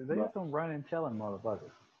 they got some running telling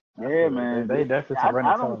motherfuckers. Yeah, man. They definitely some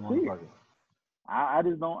running telling motherfuckers. I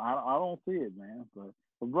just don't. I don't see it, man. But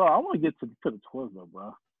bro, I want to get to the Twizzler,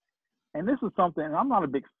 bro. And this is something. I'm not a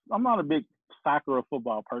big soccer or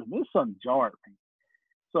football person. This is something jarred me.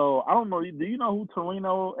 So I don't know. Do you know who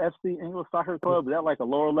Torino FC English Soccer Club is? That like a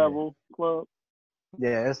lower level club?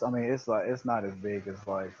 Yeah, it's not as big as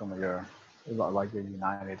like some of your, it's not like the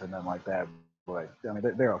United or nothing like that. But I mean,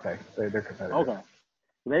 they're okay. They're competitive. Okay.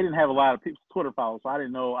 They didn't have a lot of Twitter followers, so I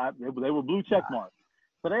didn't know. They were blue check marks.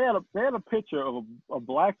 So they had a picture of a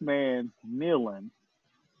black man kneeling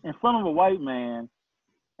in front of a white man,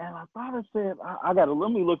 and I thought it said,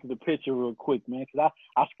 let me look at the picture real quick, man, because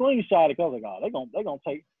I screenshot it because I was like, oh, they're gonna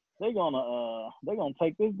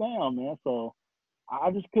take this down, man. So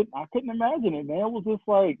I couldn't imagine it, man. It was just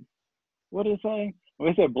like, what did it say?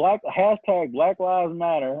 They said hashtag Black Lives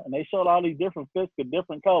Matter, and they showed all these different fists of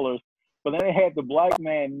different colors, but then they had the black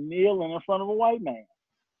man kneeling in front of a white man.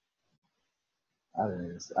 I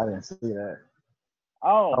didn't see that.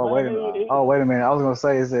 Oh wait a minute. Wait a minute. I was gonna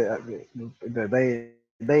say, is it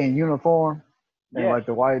they in uniform and like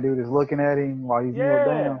the white dude is looking at him while he's kneeled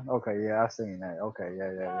down? Okay, yeah, I seen that. Okay,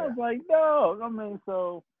 yeah. I was like, no. I mean,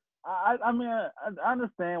 so I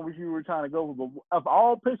understand what you were trying to go for, but of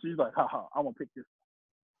all pictures, you're like, haha, I'm gonna pick this.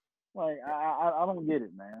 Like I don't get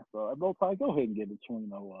it, man. So both sides, go ahead and get the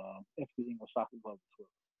Torino FC English Soccer Club.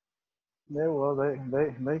 Yeah, well, they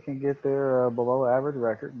can get their below average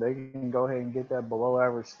record. They can go ahead and get that below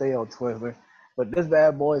average stale Twizzler. But this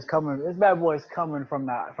bad boy is coming from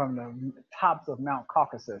the tops of Mount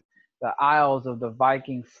Caucasus, the Isles of the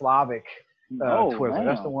Viking Slavic Twizzler.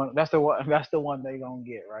 Man. That's the one they gonna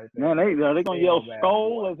get right there. Man, they gonna yell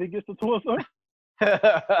 "Skull" as he gets the Twizzler.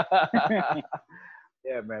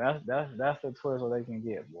 Yeah, man, that's the Twizzler they can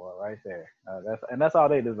get, boy, right there. That's all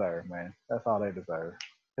they deserve, man. That's all they deserve.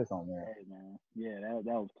 Piss on there. Hey, man. Yeah, that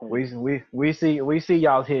was crazy. We see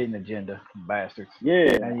y'all's hidden agenda, bastards. Yeah, I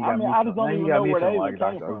just don't even know where they even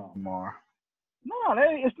came from. No,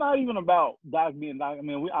 it's not even about Doc being Doc. I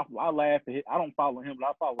mean, I laugh at it. I don't follow him, but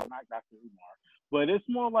I follow not Dr. Umar. But it's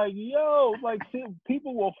more like, yo, like see,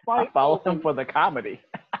 people will I fight follow over. him for the comedy.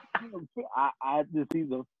 I just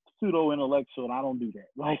he's a pseudo intellectual, and I don't do that.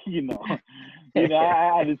 Like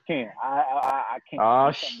I just can't. I can't.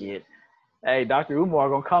 Oh shit! Hey, Dr. Umar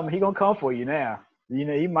gonna come. He gonna come for you now. You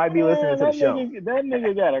know, he might be listening to the show. That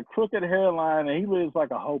nigga got a crooked hairline, and he lives like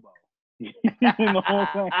a hobo. You know what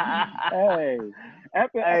I'm saying?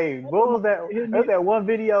 Hey, what was that? There's that one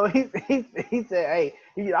video. He said, "Hey,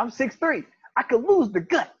 I'm 6'3". I could lose the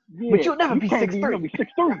gut, but you'll never be 6'3". You'll be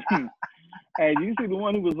 6'3". Hey, you see the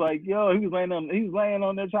one who was like, yo, he was laying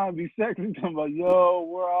on there trying to be sexy, talking about, yo,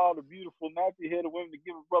 where are all the beautiful nappy headed women to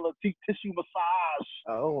give a brother tissue massage?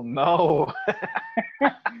 Oh no.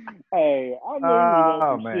 Hey, I knew he was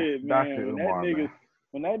on some man. shit, man. Dr. Umar, man.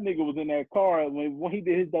 When that nigga was in that car, when he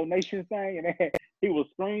did his donation thing, and he was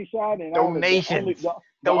screenshotting, and donations.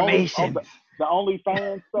 The only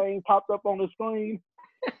fans thing popped up on the screen.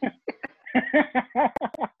 Hey,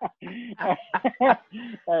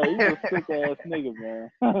 he's a sick ass nigga,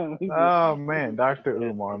 man. Oh man, Dr.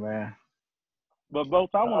 Umar, man. But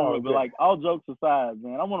both, I want to, but like all jokes aside,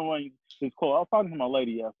 man, I want to run you this quote. I was talking to my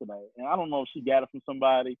lady yesterday, and I don't know if she got it from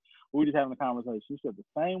somebody. We were just having a conversation. She said the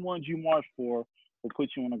same ones you march for will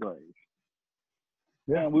put you in the grave.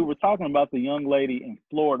 Yeah. And we were talking about the young lady in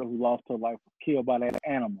Florida who lost her life, killed by that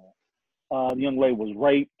animal. The young lady was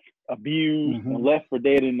raped, abused, and left for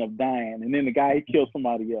dead, ended up dying. And then the guy, he killed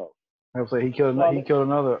somebody else. I was like, he killed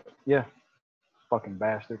another. Yeah, fucking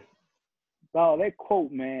bastard. Oh, that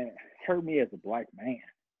quote, man, hurt me as a black man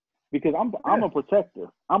because I'm a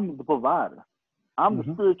protector. I'm the provider. I'm the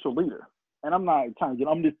spiritual leader, and I'm not trying to get.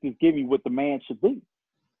 I'm just giving you what the man should be.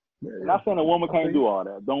 Yeah, not saying a woman can't do all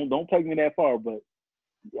that. Don't take me that far, but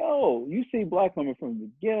yo, you see black women from the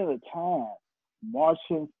beginning of the time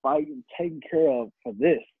marching, fighting, taking care of for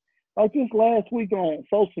this. Like this last week on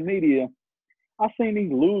social media, I seen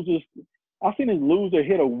these losers. I seen this loser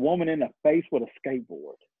hit a woman in the face with a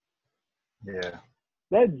skateboard. Yeah.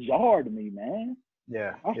 That jarred me, man.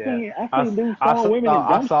 Yeah. I seen women in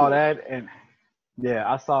I saw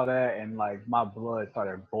that and like my blood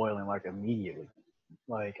started boiling like immediately.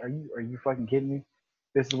 Like, are you fucking kidding me?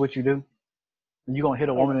 This is what you do? You gonna hit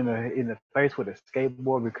a woman in the face with a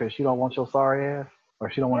skateboard because she don't want your sorry ass, or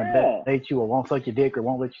she don't want to date you, or won't suck your dick, or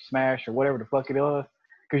won't let you smash, or whatever the fuck it is?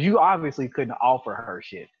 Because you obviously couldn't offer her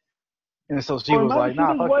shit, and so she was like,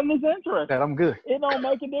 "Nah, fuck wasn't his interest. That I'm good. It don't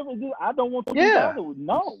make a difference. I don't want to be bothered with.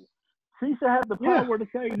 No, she should have the power to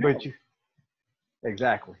say no." But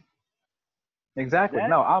exactly.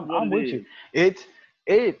 No, I'm with you.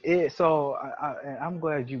 So I'm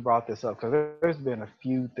glad you brought this up because there's been a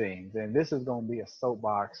few things, and this is going to be a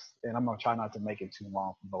soapbox, and I'm going to try not to make it too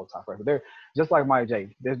long from both sides. But there, just like Mike J,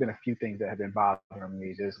 there's been a few things that have been bothering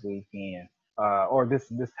me this weekend, or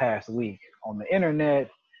this past week on the internet,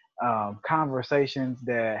 conversations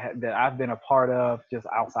that I've been a part of just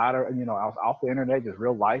outside of, off the internet, just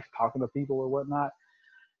real life, talking to people or whatnot.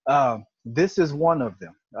 This is one of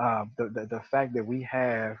them. The fact that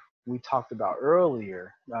we talked about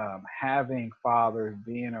earlier, having fathers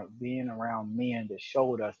being around men that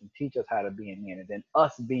showed us and teach us how to be men, and then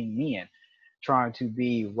us being men, trying to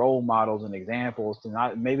be role models and examples to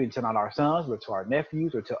not our sons, but to our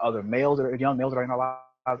nephews or to other males or young males that are in our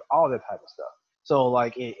lives, all that type of stuff. So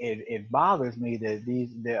like it bothers me that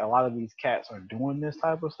a lot of these cats are doing this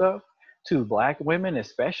type of stuff to black women,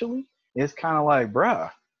 especially. It's kind of like,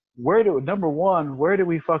 bruh, number one, where did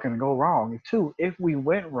we fucking go wrong? And two, if we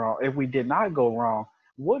did not go wrong,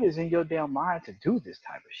 what is in your damn mind to do this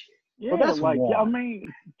type of shit? Yeah, so that's like, one. I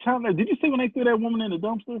mean, did you see when they threw that woman in the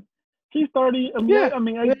dumpster? She's 30. I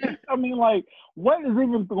mean, like, what is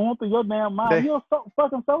even going through your damn mind? You're a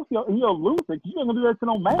fucking socio, and you're a loser. You ain't gonna do that to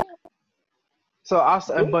no man. So I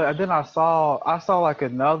saw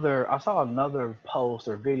another post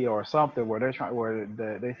or video or something where they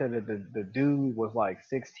said that the dude was like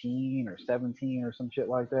 16 or 17 or some shit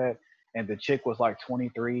like that, and the chick was like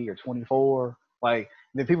 23 or 24. Like,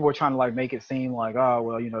 the people were trying to like make it seem like, oh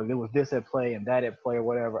well, there was this at play and that at play or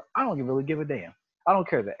whatever. I don't really give a damn. I don't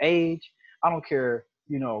care the age. I don't care,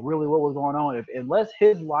 really what was going on. Unless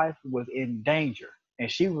his life was in danger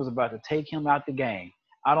and she was about to take him out the game,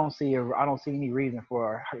 I don't see any reason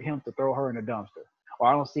for him to throw her in a dumpster, or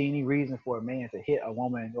I don't see any reason for a man to hit a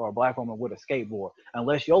woman or a black woman with a skateboard,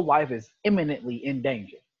 unless your life is imminently in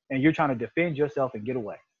danger and you're trying to defend yourself and get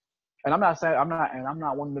away. And I'm not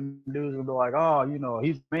one of them dudes who'll be like, oh,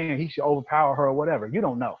 he's a man, he should overpower her or whatever. You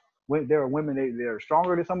don't know. There are women that are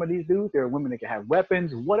stronger than some of these dudes. There are women that can have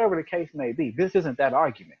weapons, whatever the case may be. This isn't that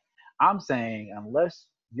argument. I'm saying unless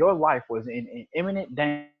your life was in imminent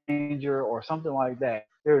danger or something like that,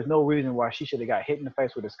 there is no reason why she should have got hit in the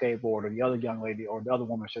face with a skateboard, or the other young lady or the other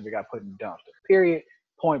woman should have got put in the dumpster. Period.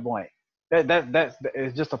 Point blank. That's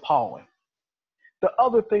it's just appalling. The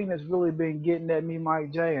other thing that's really been getting at me,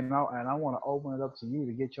 Mike J, and I want to open it up to you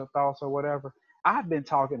to get your thoughts or whatever. I've been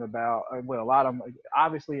talking about with a lot of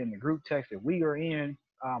obviously in the group text that we are in,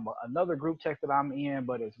 another group text that I'm in,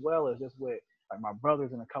 but as well as just with like my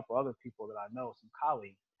brothers and a couple other people that I know, some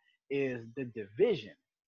colleagues, is the division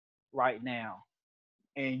right now.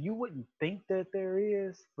 And you wouldn't think that there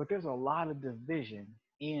is, but there's a lot of division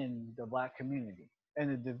in the black community.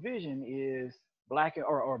 And the division is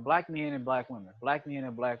or black men and black women, black men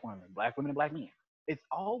and black women, black women and black men. It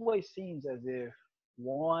always seems as if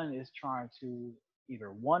one is trying to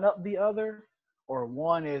either one up the other, or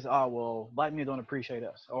one is, oh well, black men don't appreciate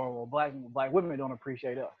us, or well, black women don't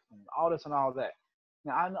appreciate us, and all this and all that.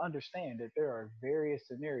 Now I understand that there are various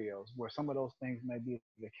scenarios where some of those things may be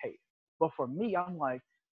the case, but for me, I'm like,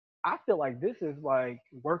 I feel like this is like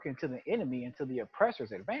working to the enemy and to the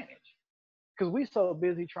oppressor's advantage, because we so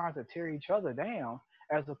busy trying to tear each other down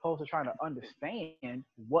as opposed to trying to understand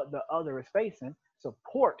what the other is facing,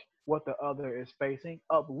 support what the other is facing,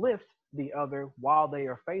 uplift the other while they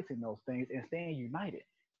are facing those things, and staying united.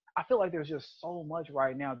 I feel like there's just so much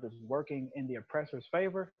right now that's working in the oppressor's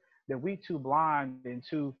favor that we too blind and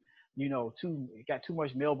too, too got too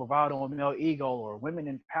much male bravado and male ego or women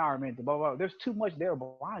empowerment, blah, blah, blah. There's too much there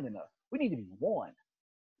blinding us. We need to be one.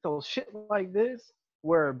 So shit like this,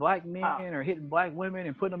 where black men Ah, are hitting black women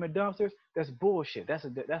and putting them in dumpsters, that's bullshit. That's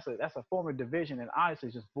a form of division, and honestly,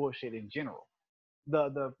 it's just bullshit in general.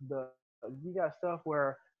 The You got stuff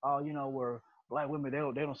where where black women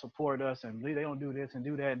they don't support us, and they don't do this and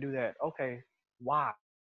do that and do that. Okay, why?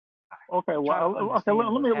 okay, Try to well, okay. understand what's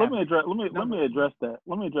Let me happening. address let Number, me address that.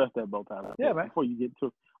 Let me address that both out yeah, there man. before you get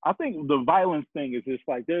to. I think the violence thing is just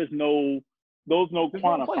like there's no There's no place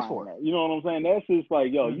quantifying for it. that. You know what I'm saying? That's just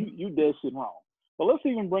like, yo, Hmm. you dead shit wrong. But let's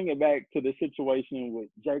even bring it back to the situation with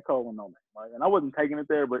J. Cole and No Name, right? And I wasn't taking it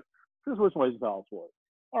there, but this situation calls for it.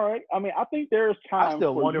 All right. I mean, I think there's I times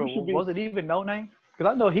still where wonder, you should be. was it even No Name?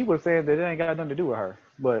 Because I know he was saying that it ain't got nothing to do with her,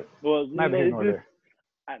 but Well, neither here it nor just there.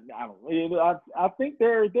 I don't. I think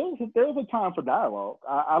there's a time for dialogue.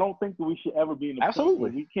 I don't think that we should ever be in a point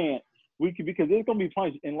where Absolutely. we can, because there's gonna be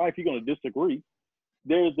points in life you're gonna disagree.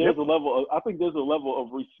 There's a Yep. level of, I think there's a level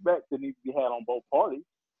of respect that needs to be had on both parties.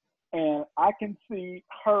 And I can see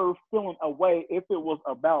her feeling a way if it was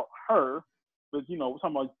about her, but we're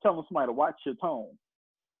talking about telling somebody to watch your tone.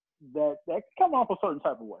 That can come off a certain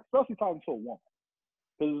type of way, especially talking to a woman.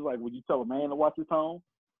 Because it's like, would you tell a man to watch his tone?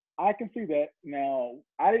 I can see that. Now,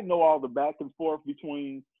 I didn't know all the back and forth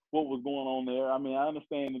between what was going on there. I mean, I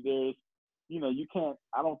understand that there's, you can't.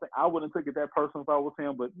 I don't think I wouldn't take it that personal if I was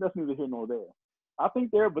him, but that's neither here nor there. I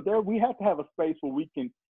think there we have to have a space where we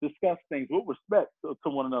can discuss things with respect to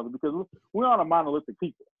one another, because we're not a monolithic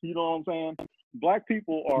people. You know what I'm saying? Black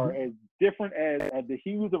people are Hmm. as different as the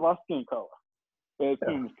hues of our skin color, as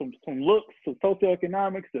Yeah. from looks to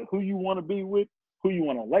socioeconomics to who you want to be with, who you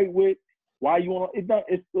want to lay with, why you want to.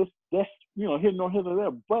 It's just here nor here nor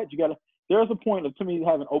there. But you gotta. There's a point of, to me,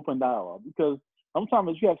 having open dialogue, because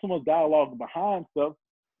sometimes you have so much dialogue behind stuff,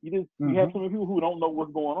 you have Hmm. so many people who don't know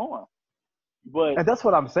what's going on. But And that's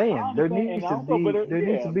what I'm I saying. There understand, and needs to also, but be there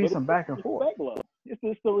needs to be but it's some the back and forth. respect love.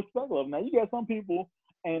 It's the respect love. Now you got some people,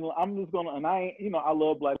 and I'm just gonna, and I ain't, I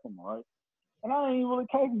love black women, right? And I ain't really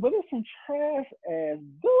caking, but there's some trash ass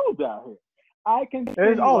dudes out here. I can see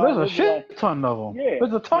There's why a they'd be like, shit ton of them. yeah,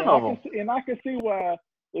 There's a ton and of them. I can see why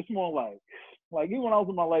it's more like even when I was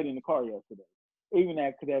with my lady in the car yesterday, even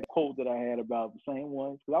that quote that I had about the same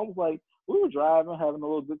ones, because I was like, we were driving, having a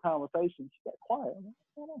little good conversation. She got quiet. I'm like,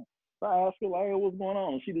 what's going on? So I asked her, like, hey, what's going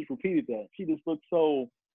on? And she just repeated that. She just looked so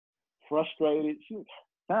frustrated. She was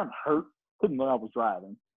kind of hurt. Couldn't know I was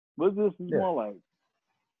driving. But this is Yeah. more like,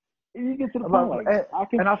 you get to the point, But, like, and, I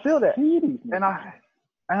can and I feel that, see these and niggas.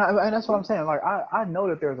 and that's what I'm saying. Like I know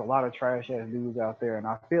that there's a lot of trash ass dudes out there, and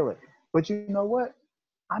I feel it. But you know what?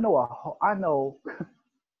 I know I know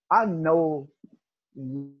I know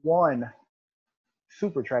one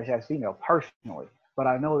super trash ass female personally, but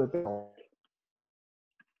I know that they're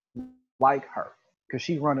like her because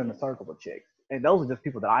she's running a circle of chicks, and those are just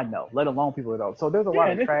people that I know, let alone people that don't. So there's a lot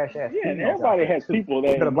Yeah, of trash ass and females out everybody there has too people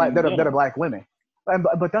that that are black in that are general. black women.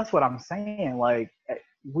 But that's what I'm saying. Like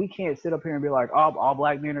we can't sit up here and be like, oh, all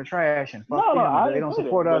black men are trash and fuck No, them and I they didn't don't say that.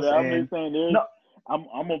 support But us. I'm And just saying there's no,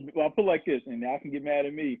 I'll put it like this, and y'all can get mad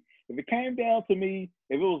at me. If it came down to me,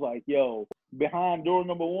 if it was like, yo, behind door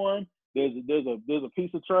number one, there's a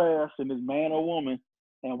piece of trash, and this man or woman,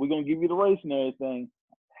 and we're gonna give you the race and everything.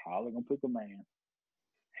 How they gonna pick a man?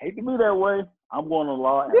 Hate to be that way. I'm going to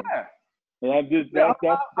law. Yeah. And I'm just Yeah,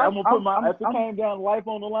 I'm gonna put my if it I'm, came down to life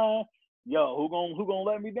on the line, yo, who gonna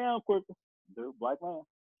let me down quicker? Dude, black man.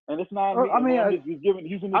 And it's not me. I mean, I'm just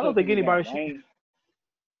using this I don't as an think anybody example. should.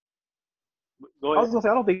 Go I was ahead.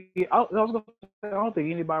 gonna say I don't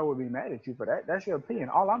think anybody would be mad at you for that. That's your opinion.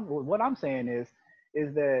 What I'm saying is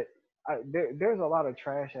that there's a lot of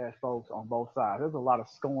trash ass folks on both sides. There's a lot of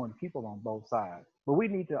scorned people on both sides. But we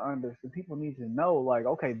need to understand. People need to know, like,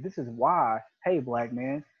 okay, this is why. Hey, black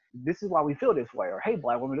man, this is why we feel this way. Or hey,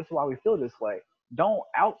 black woman, this is why we feel this way. Don't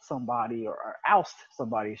out somebody or oust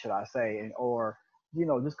somebody, should I say, and or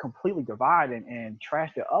just completely divide and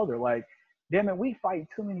trash the other. Like, damn it, we fight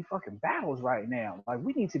too many fucking battles right now. Like,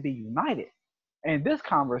 we need to be united. And this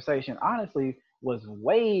conversation, honestly, was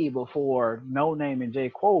way before No Name and J.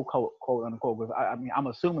 Cole, quote unquote. Because I mean, I'm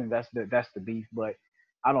assuming that's the beef, but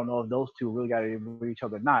I don't know if those two really got it with each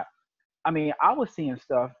other or not. I mean, I was seeing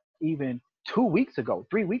stuff even 2 weeks ago,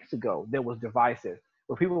 3 weeks ago that was divisive,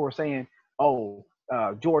 where people were saying, "Oh,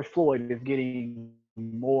 George Floyd is getting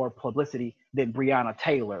more publicity than Breonna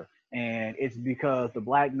Taylor, and it's because the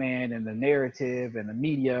black man and the narrative and the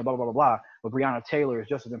media, blah blah blah blah. But Breonna Taylor is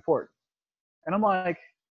just as important." And I'm like,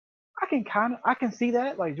 I can see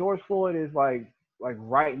that. Like George Floyd is like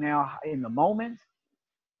right now in the moment,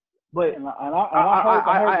 but And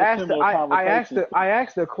I heard the similar conversation. I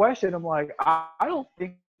asked the question. I'm like, I don't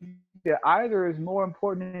think that either is more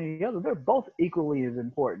important than the other. They're both equally as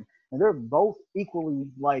important, and they're both equally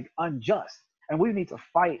like unjust. And we need to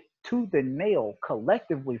fight tooth and nail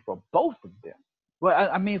collectively for both of them. But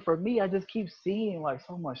I mean, for me, I just keep seeing like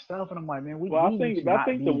so much stuff, and I'm like, man, Well, we need to I not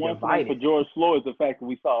think the be one thing for divided. George Floyd is the fact that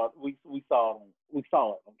we saw it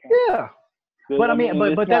on camera. Yeah, but I mean,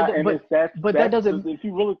 And it's not, and it's but that doesn't. if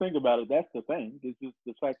you really think about it, that's the thing. It's just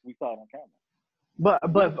the fact that we saw it on camera. We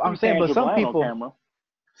But didn't I'm see saying, but Sandra Bland on camera.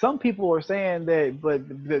 some people are saying that,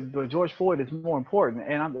 but George Floyd is more important.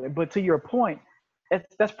 And but to your point,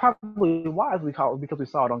 that's probably why we call it because we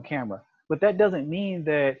saw it on camera. But that doesn't mean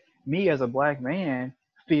that me as a black man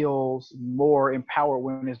feels more empowered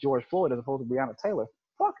when it's George Floyd as opposed to Breonna Taylor.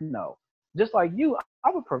 Fuck no. Just like you,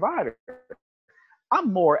 I'm a provider.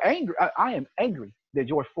 I'm more angry. I am angry that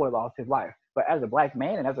George Floyd lost his life. But as a black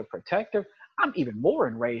man and as a protector, I'm even more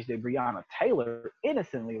enraged that Breonna Taylor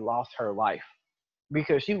innocently lost her life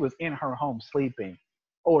because she was in her home sleeping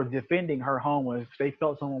or defending her home when they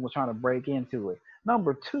felt someone was trying to break into it.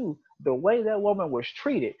 Number two, the way that woman was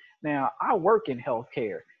treated. Now, I work in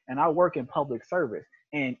healthcare and I work in public service,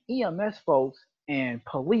 and EMS folks and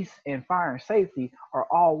police and fire and safety are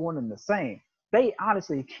all one and the same. They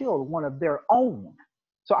honestly killed one of their own.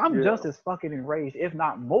 So I'm Yeah. just as fucking enraged, if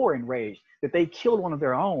not more enraged, that they killed one of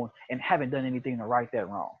their own and haven't done anything to right that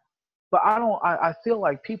wrong. But I don't. I feel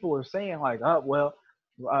like people are saying like, oh well,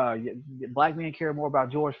 black men care more about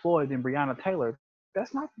George Floyd than Breonna Taylor.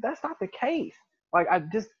 That's not the case. Like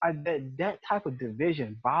that type of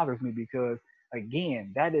division bothers me because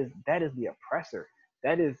again, that is the oppressor.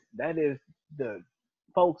 That is the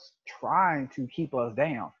folks trying to keep us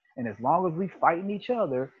down. And as long as we fighting each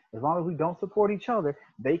other, as long as we don't support each other,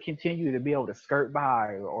 they continue to be able to skirt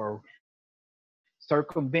by or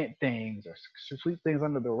circumvent things or sweep things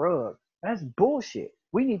under the rug. That's bullshit.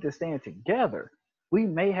 We need to stand together. We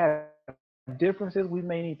may have differences. We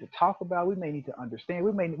may need to talk about. We may need to understand.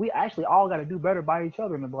 We actually all got to do better by each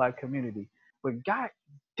other in the black community. But god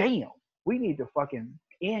damn, we need to fucking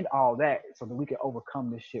end all that so that we can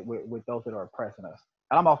overcome this shit with those that are oppressing us.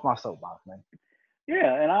 And I'm off my soapbox, man.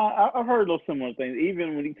 Yeah, and I've heard those similar things.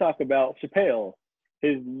 Even when you talk about Chappelle,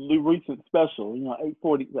 his recent special,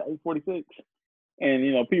 846,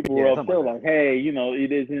 and people were Yeah, something upset like that. like, hey,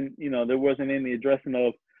 it isn't, there wasn't any addressing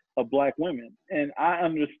of black women, and I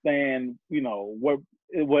understand,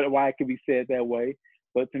 why it could be said that way,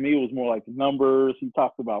 but to me it was more like the numbers. He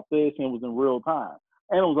talked about this, and it was in real time,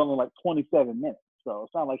 and it was only like 27 minutes, so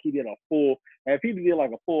it's not like he did a full. And if he did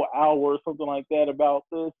like a full hour or something like that about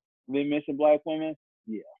this, and they mentioned black women,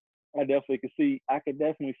 yeah, I could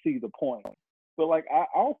definitely see the point. But like I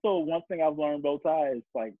also one thing I've learned both sides is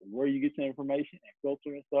like where you get your information and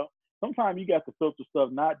filter and stuff. Sometimes you got to filter stuff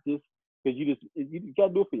not just because you got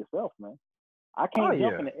to do it for yourself, man. I Oh can't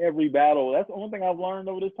jump yeah, into every battle. That's the only thing I've learned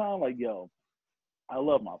over this time. Like, yo, I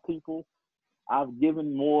love my people. I've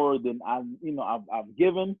given more than I've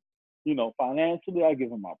given, financially. I've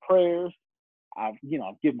given my prayers. I've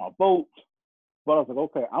given my votes. But I was like,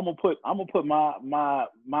 okay, I'm gonna put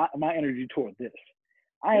my energy toward this.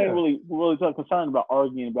 I ain't yeah. really so concerned about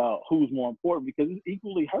arguing about who's more important because it's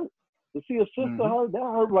equally hurt. To see a sister hurt, that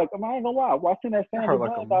hurt like, I ain't gonna lie. Watching that Sandra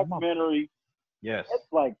like Bland documentary, yes,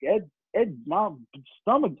 it's like, my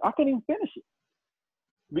stomach, I couldn't even finish it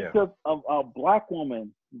because of a black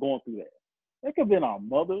woman going through that. It could have been our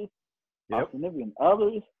mothers, our significant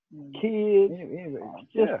others, kids,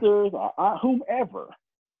 sisters, whomever.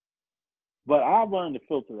 But I learned to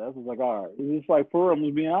filter that. I was like, all right. It's like, for real, I'm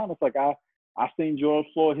just being honest. Like, I seen George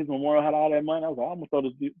Floyd, his memorial had all that money. I was like, I'm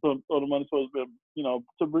going to throw the money towards,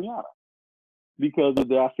 to Breonna. Because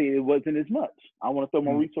I see it wasn't as much. I want to throw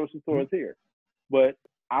my resources towards here. But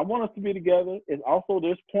I want us to be together. It's also,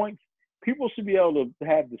 there's points. People should be able to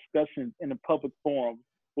have discussions in a public forum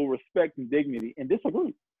with respect and dignity and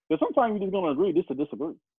disagree. Because sometimes you're just going to agree just to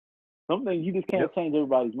disagree. Some things you just can't change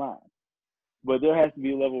everybody's mind. But there has to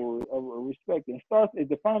be a level of respect. And it starts,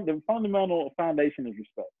 the fundamental foundation is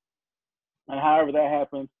respect. And however that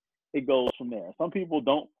happens, it goes from there. Some people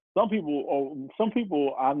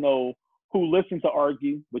I know who listen to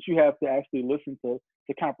argue, but you have to actually listen to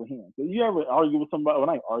comprehend. So you ever argue with somebody, when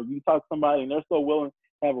I argue, you talk to somebody and they're so willing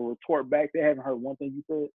to have a retort back, they haven't heard one thing you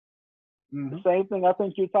said. The same thing I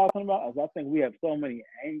think you're talking about is I think we have so many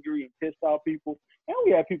angry and pissed off people. And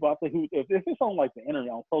we have people, I think, who, if it's on like the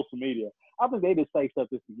internet, on social media, I think they just say stuff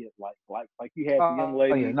just to get like you had the young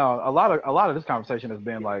lady. Yeah, no, a lot of this conversation has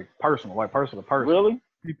been like personal to person. Really?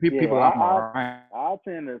 People I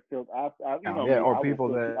tend to feel, or people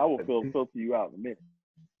that I will filter you out in a minute.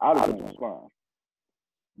 I don't respond.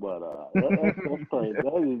 But that's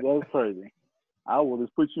crazy. That's crazy. I will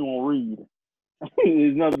just put you on read.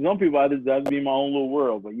 Some people I just be in my own little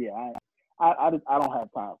world. But yeah, I don't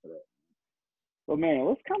have time for that. But man,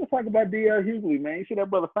 let's kind of talk about D.L. Hughley, man. You see that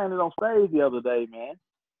brother fainted on stage the other day, man.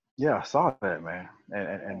 Yeah, I saw that, man,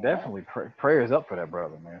 and definitely prayers up for that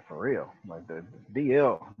brother, man, for real. Like the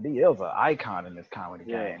DL's an icon in this comedy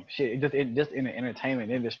game. Shit, just in the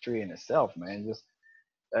entertainment industry in itself, man. Just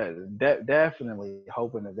definitely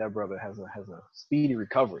hoping that brother has a speedy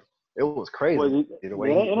recovery. It was crazy the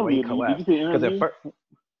way he collapsed. Did you see the interview?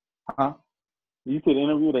 Huh? Did you see the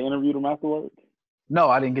interview? They interviewed him afterwards. No,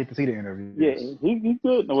 I didn't get to see the interview. Yeah, he's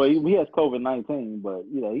good. No, he has COVID-19, but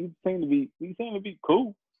he seemed to be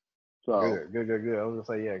cool. So good. I was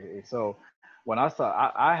gonna say, yeah. So when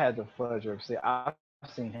I had the pleasure of I've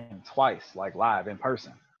seen him twice, like live in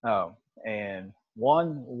person. And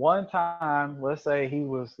one time, let's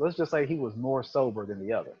just say he was more sober than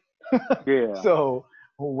the other. Yeah. So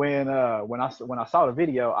when I saw the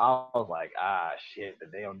video, I was like, shit, the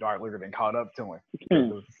damn Dark Lord been caught up to him.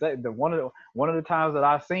 One of the times that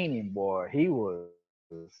I seen him, boy, he was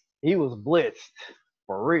blitzed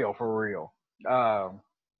for real.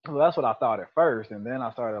 Well, that's what I thought at first, and then I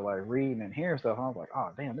started like reading and hearing stuff, and I was like, oh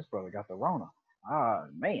damn, this brother got the Rona.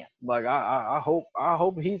 Man, like I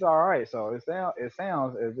hope he's all right. So it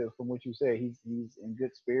sounds as if from what you said, he's in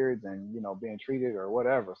good spirits and being treated or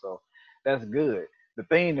whatever. So that's good. The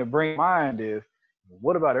thing to bring to mind is,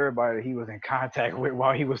 what about everybody that he was in contact with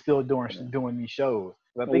while he was still doing these shows?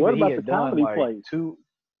 I think what that about he had the done comedy like place?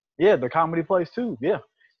 the comedy place too. Yeah.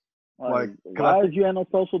 Like why did you have no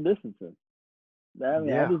social distancing?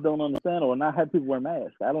 I just don't understand, or not have people wear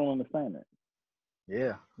masks. I don't understand that.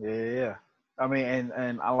 Yeah. I mean,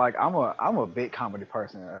 and I'm a big comedy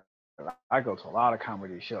person. I go to a lot of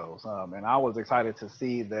comedy shows, and I was excited to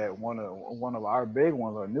see that one of our big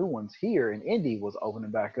ones or new ones here in Indy was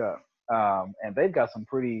opening back up, and they've got some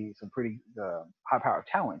pretty high-powered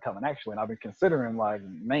talent coming actually. And I've been considering like,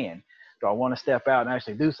 man, do I want to step out and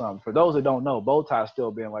actually do something? For those that don't know, Bowtie's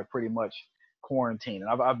still been like pretty much quarantined,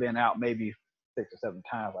 and I've been out maybe 6 or 7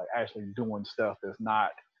 times, like actually doing stuff that's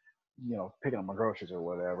not, picking up my groceries or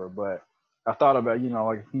whatever. But I thought about,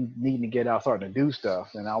 like needing to get out, starting to do stuff.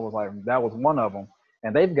 And I was like, that was one of them.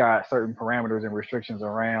 And they've got certain parameters and restrictions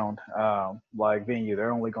around like venue.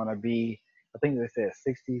 They're only going to be, I think they said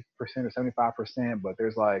 60% or 75%, but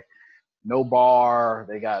there's like no bar.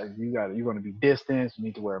 You're going to be distanced. You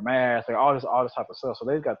need to wear a mask, like all this type of stuff. So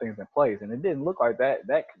they've got things in place. And it didn't look like that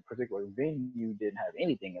particular venue didn't have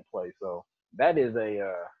anything in place. So that is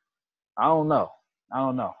I don't know.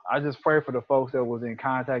 I just pray for the folks that was in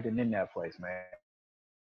contact and in that place, man.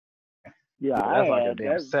 Yeah, that's like a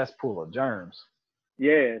damn cesspool of germs.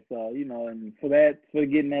 Yeah, so and for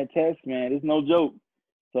getting that test, man, it's no joke.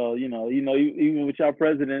 So even with y'all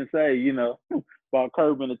president say, about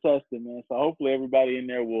curbing the testing, man. So hopefully everybody in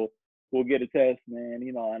there will get a test, man.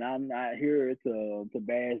 And I'm not here to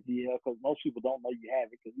bash DL because most people don't know you have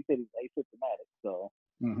it because you said it's asymptomatic. So.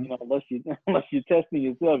 Mm-hmm. Unless you're testing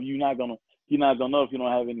yourself, you're not gonna know if you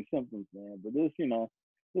don't have any symptoms, man. But this,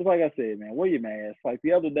 just like I said, man, wear your mask. Like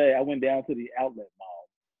the other day, I went down to the outlet mall,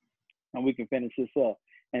 and we can finish this up.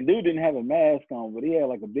 And dude didn't have a mask on, but he had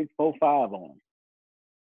like a big 4.5 on.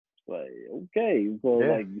 Like, okay, so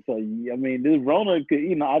Yeah. I mean, this Rona could,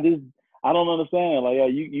 I don't understand.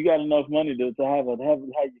 Like, you got enough money to have your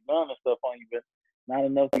gun and stuff on you, but not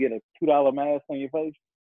enough to get a $2 mask on your face.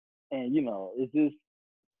 And it's just,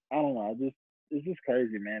 I don't know, it's just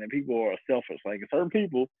crazy, man. And people are selfish. Like certain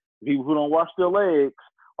people who don't wash their legs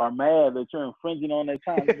are mad that you're infringing on their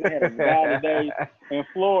time. We had a guy today in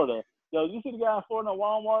Florida. Yo, you see the guy in Florida at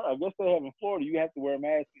Walmart? I guess they have in Florida, you have to wear a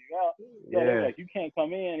mask when you're out. So Yeah. they're like, you can't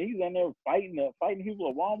come in. He's in there fighting people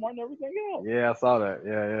at Walmart and everything else. Yeah, I saw that.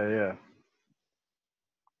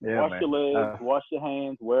 Yeah, wash man. your legs, wash your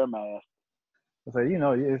hands, wear a mask. So he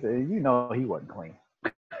wasn't clean.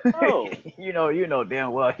 Oh. you know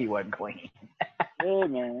damn well he wasn't clean. Yeah,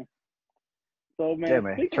 man. So man, yeah,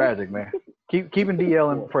 man. Tragic, man. Keeping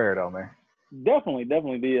DL in prayer though, man. Definitely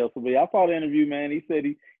DL. So I saw the interview, man. He said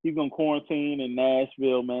he's gonna quarantine in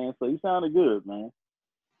Nashville, man. So he sounded good, man.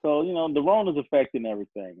 So the Rona's affecting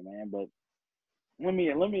everything, man. But let me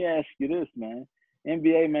ask you this, man.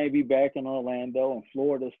 NBA may be back in Orlando and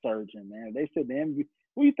Florida's surging, man. They said the NBA.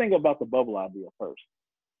 What do you think about the bubble idea first?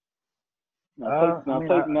 Are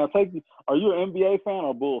you an NBA fan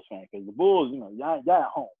or a Bulls fan? Because the Bulls, y'all at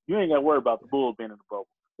home. You ain't got to worry about the Bulls being in the bubble.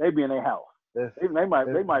 They be in their house. They might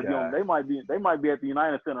be at the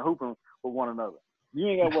United Center hooping with one another. You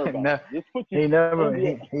ain't got to worry about it. Just put he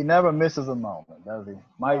never misses a moment, does he?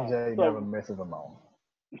 Mike J never misses a moment.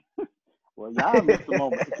 Well, y'all missed a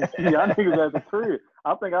moment. Y'all niggas at the crib.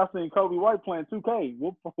 I think I seen Kobe White playing 2K.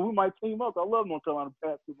 We might team up. I love North Carolina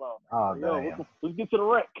basketball. Oh, let's get to the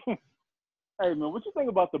wreck. Hey man, what you think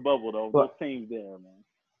about the bubble though? What teams there, man?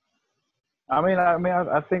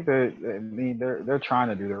 I think that they're trying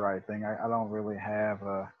to do the right thing. I don't really have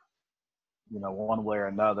one way or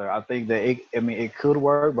another. I think that it could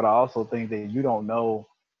work, but I also think that you don't know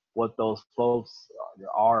what those folks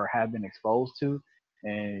have been exposed to,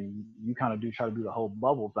 and you kind of try to do the whole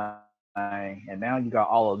bubble thing, and now you got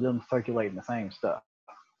all of them circulating the same stuff.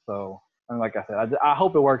 So, like I said, I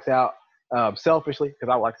hope it works out. Selfishly, because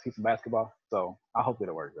I would like to see some basketball, so I hope that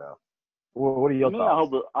it works out. What are your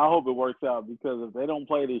thoughts? I hope it works out, because if they don't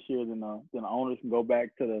play this year, then the owners can go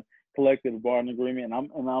back to the collective bargaining agreement.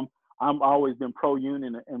 And I'm always been pro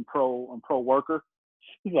union and pro worker.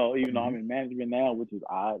 So even though I'm in management now, which is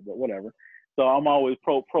odd, but whatever. So I'm always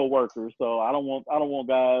pro worker. So I don't want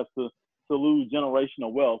guys to lose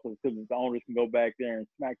generational wealth, because the owners can go back there and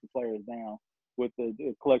smack the players down with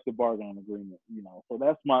the collective bargaining agreement. So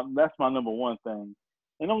that's my number one thing.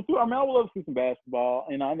 And number two, I would love to see some basketball.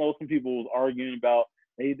 And I know some people was arguing about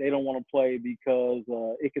they don't want to play because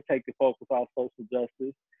it could take the focus off social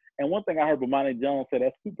justice. And one thing I heard Bomani Jones say,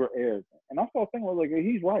 that's super arrogant. And I started thinking, I was like,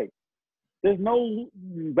 he's right.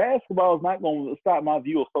 Basketball is not going to stop my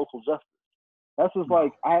view of social justice. That's just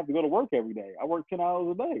like, I have to go to work every day. I work 10 hours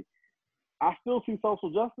a day. I still see social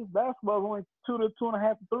justice. Basketball is only 2 to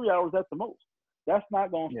 2.5 to 3 hours at the most. That's not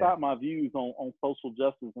going to stop my views on social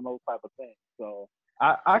justice and those type of things. So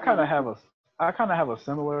I kind of have a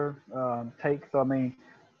similar take. So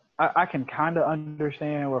I can kind of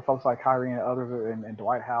understand where folks like Kyrie and others and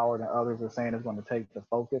Dwight Howard and others are saying it's going to take the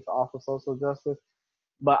focus off of social justice,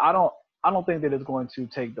 but I don't think that it's going to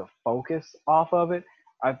take the focus off of it.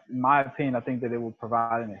 In my opinion, I think that it will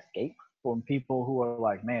provide an escape for people who are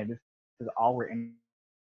like, man, this is all we're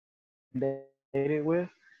inundated with.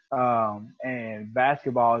 And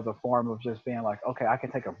basketball is a form of just being like, okay, I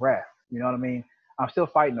can take a breath. You know what I mean? I'm still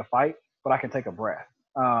fighting the fight, but I can take a breath.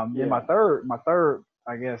 Then my third,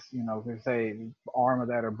 I guess, we say arm of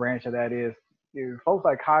that or branch of that is folks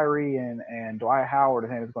like Kyrie and Dwight Howard, I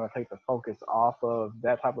think is going to take the focus off of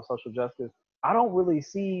that type of social justice. I don't really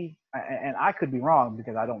see, and I could be wrong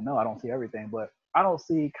because I don't know, I don't see everything, but I don't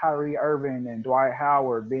see Kyrie Irving and Dwight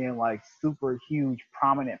Howard being like super huge,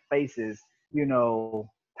 prominent faces,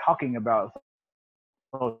 talking about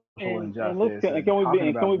social injustice.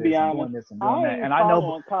 Can we be honest? And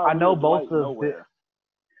I know both of the.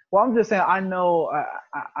 Well, I'm just saying I know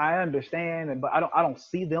I understand, but I don't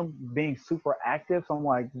see them being super active. So I'm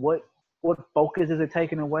like, what focus is it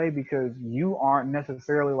taking away? Because you aren't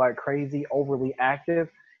necessarily like crazy overly active,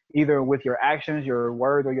 either with your actions, your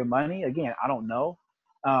words, or your money. Again, I don't know,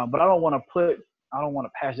 but I don't want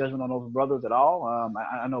to pass judgment on those brothers at all.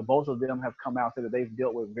 I know both of them have come out so that they've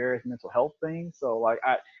dealt with various mental health things. So like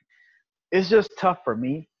it's just tough for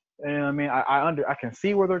me. And I can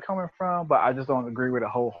see where they're coming from, but I just don't agree with it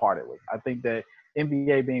wholeheartedly. I think that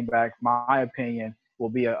NBA being back, my opinion, will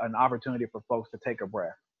be an opportunity for folks to take a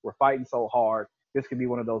breath. We're fighting so hard. This could be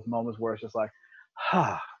one of those moments where it's just like,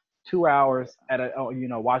 2 hours at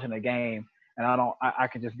watching a game, and I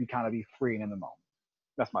can just be free and in the moment.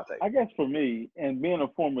 That's my take. I guess for me, and being a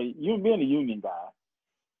union guy,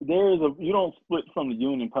 you don't split from the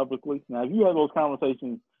union publicly. Now, if you have those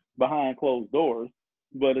conversations behind closed doors,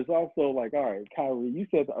 but it's also like, all right, Kyrie, you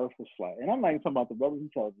said the earth was flat. And I'm not even talking about the brothers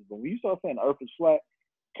and Chargers, but when you start saying the earth is flat,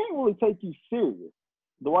 can't really take you serious.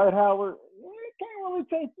 Dwight Howard, can't really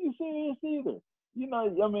take you serious either. You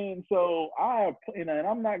know, I mean, so and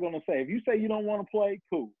I'm not going to say, if you say you don't want to play,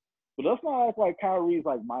 cool. But let's not act like Kyrie's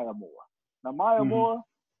like Maya Moore. Now, Maya Moore,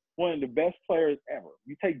 one of the best players ever.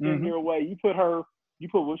 You take Ginger away, you put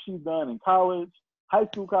what she's done in college, high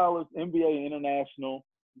school, college, NBA, international,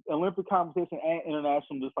 Olympic competition, and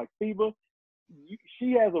international, just like FIBA.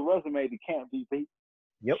 She has a resume that can't be beat.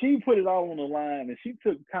 Yep. She put it all on the line, and she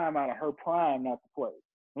took time out of her prime not to play.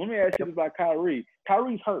 Let me ask you this about Kyrie.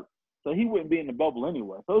 Kyrie's hurt, so he wouldn't be in the bubble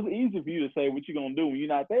anyway. So it's easy for you to say what you're gonna do when you're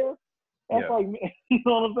not there. That's like, you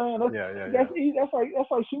know what I'm saying? That's easy. That's like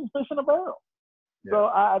shooting fish in a barrel. Yeah. So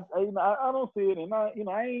I don't see it, and I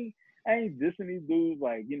ain't dissing these dudes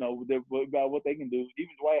like, you know, about what they can do.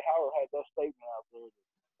 Even Dwight Howard had that statement out there.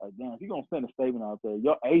 Like, damn, if you're gonna send a statement out there,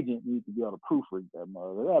 your agent needs to be able to proofread that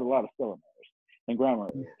mother. They had a lot of spelling errors and grammar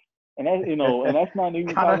errors. And that's, you know, and that's not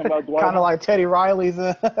even talking about Dwight. Kind of like Teddy Riley's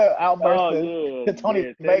outburst to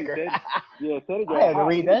Tony Baker. Teddy. I had to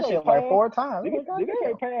read that shit like 4 times. Did they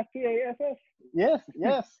say pass PASS? Yes.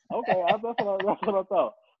 Okay, that's what I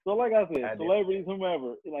thought. So like I said, celebrities,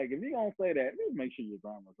 whomever, like if you're gonna say that, just make sure your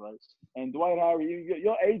grammar's right. And Dwight Howard,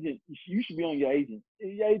 your agent, you should be on your agent.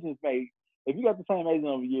 Your agent's made, if you got the same agent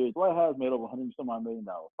over years, Dwight Howard's made over $100 million,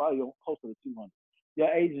 probably closer to 200. Your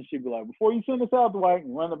agent should be like, before you send this out, Dwight,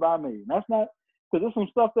 run it by me. And that's not, because there's some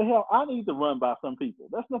stuff that hell I need to run by some people.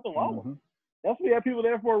 That's nothing wrong with it. That's why we have people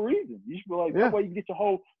there for a reason. You should be like, that way you can get your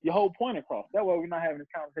whole point across. That way we're not having this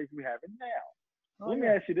conversation we're having now. Let me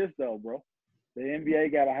ask you this though, bro. The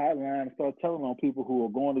NBA got a hotline and start telling on people who are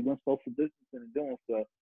going against social distancing and doing stuff.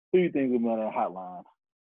 Who do you think would be on that hotline?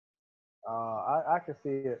 I can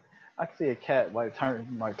see it. I can see a cat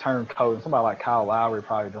turn coat. Somebody like Kyle Lowry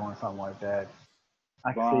probably doing something like that.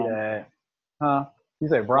 I can see that. Huh? You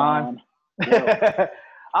say Bron? Yeah.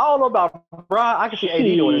 I don't know about Bron. I can see AD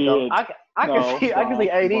doing it though. I can see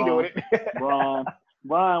AD doing it.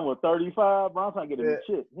 Bron was 35. Bron trying to get him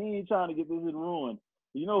shit. He ain't trying to get this shit ruined.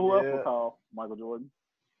 You know who else would call? Michael Jordan.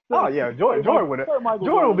 Oh yeah, Jordan would.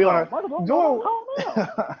 Jordan would be on a Jordan.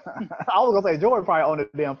 I was gonna say Jordan probably on the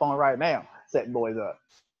damn phone right now, setting boys up.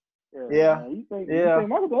 Yeah. You think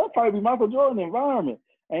Michael Jordan probably be Michael Jordan environment?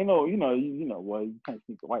 Ain't no, you can't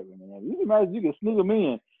sneak the white women. You can imagine you can sneak them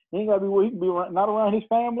in. He ain't gotta be where he can be not around his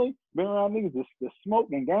family, been around niggas just smoke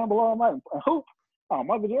and gamble all night and hoop. Oh,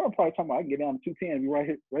 Michael Jordan probably talking about I can get down to 210 and be right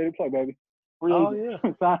here, ready to play, baby.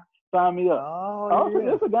 Sign me up.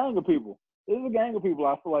 It's a gang of people. There's a gang of people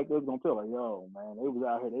I feel like they're gonna tell like, yo, man,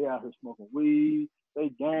 they out here smoking weed, they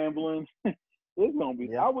gambling. It's gonna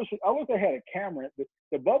be. I wish they had a camera.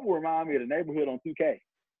 The bubble remind me of the neighborhood on 2K.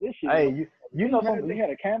 This shit. Hey, you know they had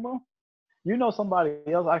a camera. You know somebody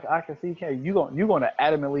else I can see. You're gonna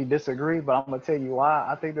adamantly disagree, but I'm gonna tell you why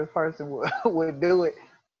I think this person would do it.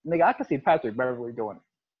 Nigga, I can see Patrick Beverly doing it.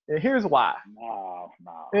 And here's why. No.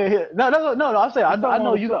 I'm saying I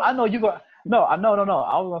know you. No. I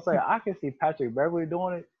was gonna say I can see Patrick Beverly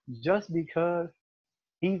doing it just because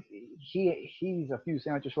he's a few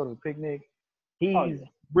sandwiches short of a picnic.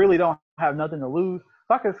 Really don't have nothing to lose.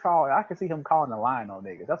 So I can see him calling the line on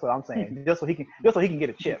niggas. That's what I'm saying. just so he can get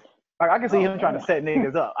a chip. Like I can see him trying to set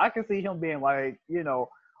niggas up. I can see him being like,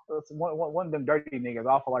 one of them dirty niggas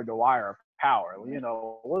off of like the Wire of Power.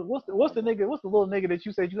 What's the little nigga that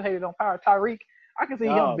you said you hated on Power? Tyreek. I can see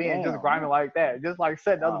him being just grinding like that, just like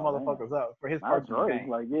setting other motherfuckers up for his personal gain.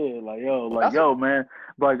 Yo, man,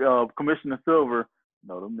 like Commissioner Silver.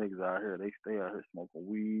 No, them niggas out here, they stay out here smoking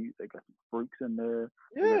weed. They got some freaks in there.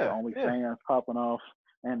 Only fans popping off.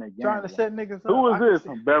 And they trying to set niggas up. Who is this?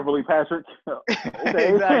 Beverly Patrick.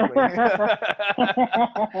 Exactly.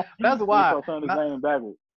 That's why. Turn his name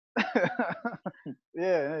backwards.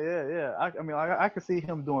 Yeah. I could see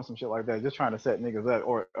him doing some shit like that, just trying to set niggas up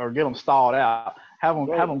or get them stalled out, have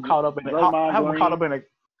them caught up in a.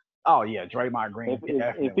 Oh yeah, Draymond Green.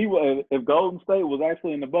 If Golden State was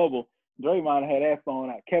actually in the bubble, Draymond had that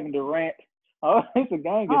phone out. Kevin Durant. Oh, it's a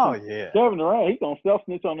gang. Yeah. Kevin Durant, he gonna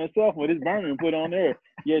self-snitch on himself with his burner and put on there.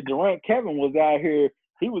 Yeah, Kevin was out here.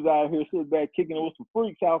 He was out here sitting back kicking it with some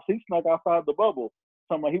freaks house. He snuck outside the bubble.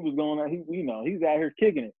 Somebody he was going out. He's out here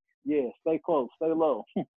kicking it. Yeah, stay close, stay low.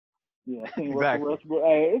 Yeah, exactly.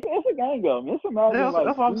 It's a gang of them. It's a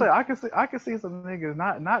that's what I'm saying. I can see some niggas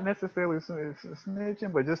not necessarily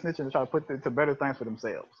snitching, but just snitching to try to put to better things for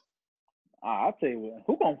themselves. I'll tell you what.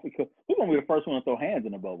 Who gonna be the first one to throw hands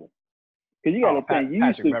in the bubble? Because you got to think, you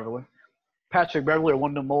used Patrick to. Beverly. Patrick Beverly or one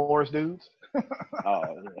of them Morris dudes. Oh,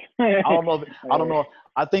 yeah. I don't know. I don't know.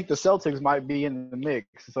 I think the Celtics might be in the mix.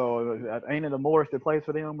 So ain't it a Morris that plays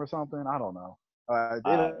for them or something? I don't know. It's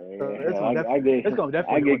gonna I definitely go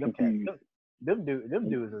get with confused. them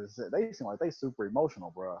dudes they seem like they super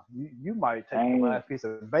emotional, bro. You might take the Ain't- last piece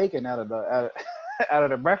of bacon out of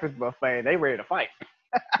the breakfast buffet. They ready to fight.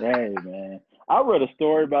 Hey, man. I read a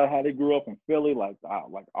story about how they grew up in Philly, like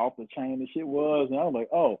off the chain the shit was, and I was like,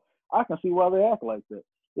 oh, I can see why they act like that.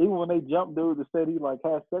 Even when they jumped dude that said he like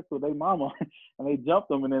had sex with their mama, and they jumped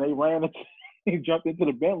him, and then they ran into, he jumped into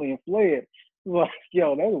the Bentley and fled. Like,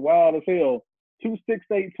 yo, that was wild as hell. 2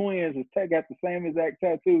 6'8" twins that got the same exact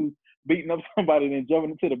tattoos, beating up somebody, then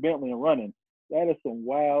jumping into the Bentley and running. That is some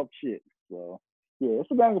wild shit. So. Yeah,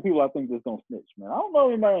 it's a gang of people I think that's gonna snitch, man. I don't know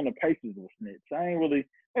anybody on the Pacers will snitch. I ain't really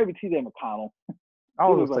maybe T.J. McConnell. I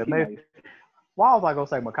He was looks gonna like say he maybe. nice. Why was I gonna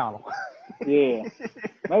say McConnell? Yeah,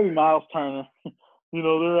 maybe Miles Turner. You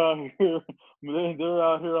know, they're out here, they're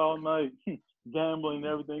out here all night gambling and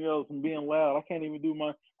everything else and being loud. I can't even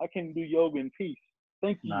do yoga in peace.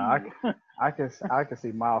 Thank you. Nah, I can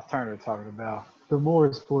see Miles Turner talking about the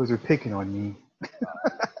Morris boys are picking on me.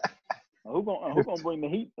 Who gonna bring the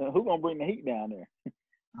heat? Who gonna bring the heat down there?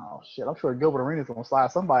 Oh shit! I'm sure Gilbert Arenas gonna slide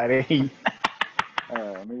somebody.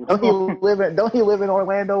 Nigga, Don't he live in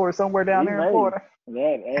Orlando or somewhere down there in Florida?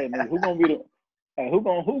 Nigga, who gonna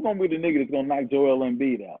be the nigga that's gonna knock Joel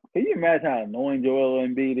Embiid out? Can you imagine how annoying Joel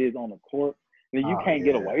Embiid is on the court? And you can't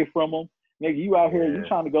get away from him. Nigga, you out here, you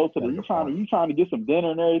trying to go to you trying to get some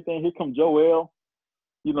dinner and everything. Here come Joel.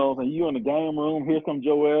 You know, and you in the game room. Here come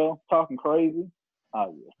Joel talking crazy.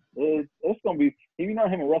 Oh yeah, it's gonna be. You know,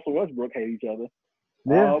 him and Russell Westbrook hate each other.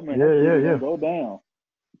 Yeah, oh man, gonna go down.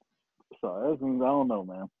 So that's, I don't know,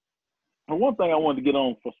 man. And one thing I wanted to get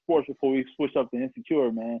on for sports before we switch up to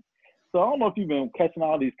Insecure, man. So I don't know if you've been catching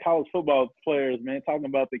all these college football players, man, talking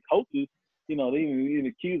about the coaches. You know, they even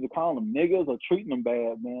accused of calling them niggas or treating them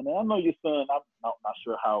bad, man. And I know your son, I'm not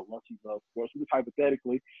sure how much he loves sports, but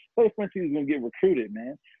hypothetically, say for instance he's going to get recruited,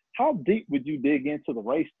 man. How deep would you dig into the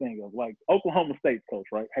race thing of, like, Oklahoma State's coach,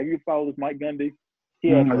 right? Have you followed this Mike Gundy? He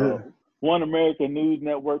had One America News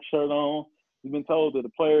Network shirt on. He's been told that the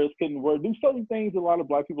players couldn't do certain things a lot of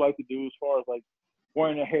black people like to do, as far as like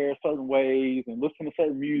wearing their hair certain ways and listening to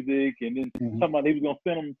certain music, and then somebody was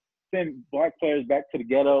gonna send black players back to the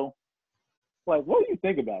ghetto. Like, what do you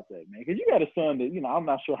think about that, man? Because you got a son that, you know, I'm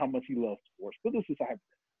not sure how much he loves sports, but this is hypothetical,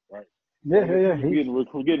 right? Yeah.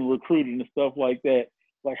 Getting recruited and stuff like that.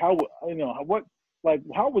 Like, how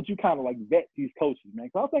would you kind of like vet these coaches, man?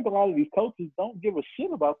 Because I think a lot of these coaches don't give a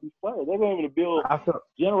shit about these players. They've been able to build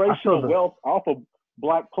generational wealth off of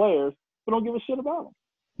black players, but don't give a shit about them.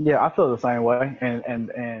 Yeah, I feel the same way,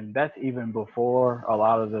 and that's even before a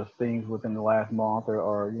lot of the things within the last month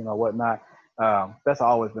or you know whatnot. That's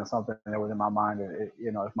always been something that was in my mind. That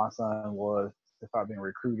you know, if my son was to start being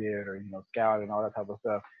recruited or, you know, scouted and all that type of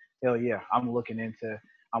stuff, hell yeah, I'm looking into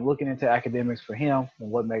academics for him and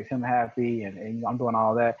what makes him happy, and you know, I'm doing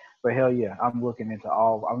all that. But hell yeah, I'm looking into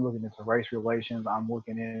race relations. I'm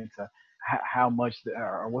looking into how much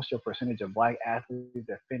or what's your percentage of black athletes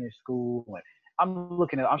that finish school. And I'm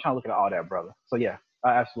trying to look at all that, brother. So yeah,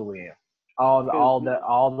 I absolutely am. All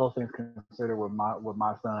those things considered with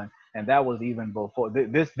my son, and that was even before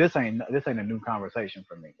this ain't a new conversation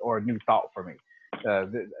for me or a new thought for me.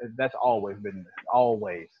 That's always been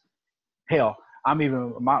hell. I'm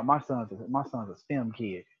even my son's a STEM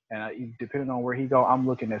kid, and depending on where he go, I'm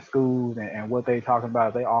looking at schools and what they talking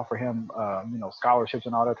about. They offer him you know, scholarships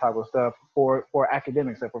and all that type of stuff for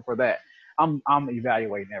academics. For that, I'm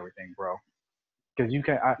evaluating everything, bro. Because you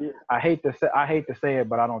can, I hate to say it,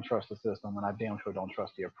 but I don't trust the system, and I damn sure don't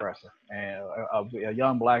trust the oppressor. And a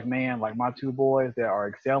young black man like my two boys that are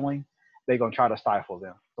excelling, they gonna try to stifle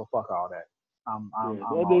them. So fuck all that.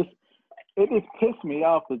 It just pissed me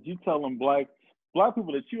off that you tell them black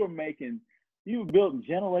people that you building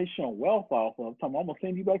generational wealth off of. I'm gonna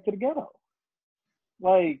send you back to the ghetto.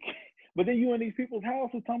 Like, but then you in these people's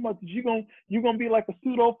houses talking about that you gonna be like a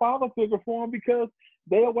pseudo father figure for them because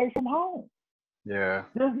they're away from home. Yeah.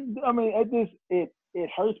 I mean, it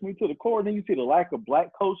hurts me to the core. And then you see the lack of black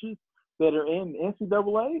coaches that are in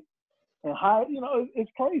NCAA and high. You know, it's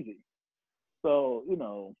crazy. So, you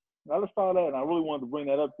know, I just saw that, and I really wanted to bring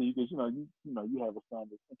that up to you because, you know, you have a son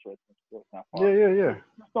that's interested in sports now. Yeah.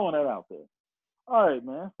 Just throwing that out there. All right,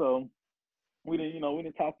 man. So we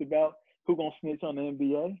didn't talk about who gonna snitch on the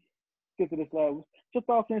NBA. Get to this level. Just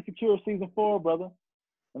thoughts on Insecure season 4, brother.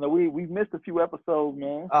 And we've missed a few episodes,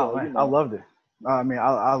 man. Oh, man, I loved it. I mean,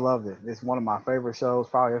 I loved it. It's one of my favorite shows,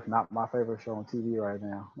 probably if not my favorite show on TV right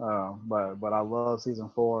now. But I love season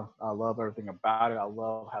 4. I love everything about it. I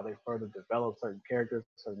love how they further develop certain characters,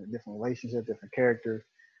 certain different relationships, different characters.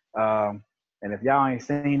 Um, and if y'all ain't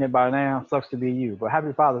seen it by now, sucks to be you. But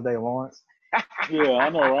happy Father's Day, Lawrence. Yeah, I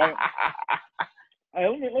know, right? Hey,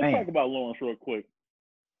 let's Man, talk about Lawrence real quick.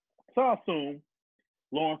 So I assume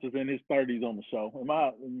Lawrence is in his 30s on the show. Am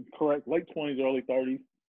I correct? Late 20s, early 30s.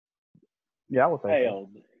 yeah, I would say so. Hell,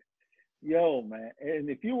 yo, man. And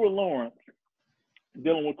if you were Lawrence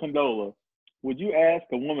dealing with Condola, would you ask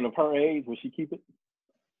a woman of her age, would she keep it?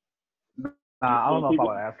 Nah, I don't Gonna know if keep I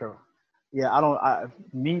it? would ask her. Yeah, I don't.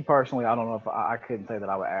 Me personally, I don't know if I couldn't say that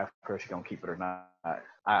I would ask her if she's gonna keep it or not.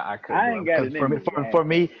 I couldn't I do it ain't got because it in me to for ask her.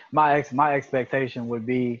 me, my expectation would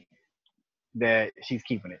be that she's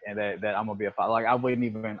keeping it and that I'm gonna be a father. Like I wouldn't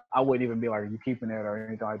even be like, are you keeping it or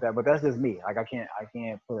anything like that. But that's just me. Like I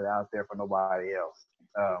can't put it out there for nobody else.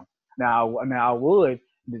 Now I would,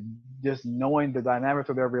 just knowing the dynamics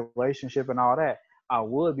of their relationship and all that, I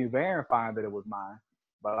would be verifying that it was mine.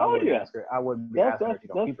 But I Oh wouldn't yeah, ask her. I wouldn't be that's asking her that's if she's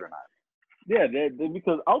gonna that's keep it or not. yeah,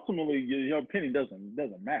 because ultimately your opinion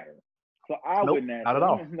doesn't matter. So I Nope, wouldn't ask not her. at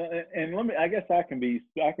all. Let me. I guess I can be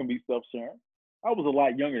self sharing. I was a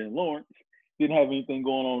lot younger than Lawrence. Didn't have anything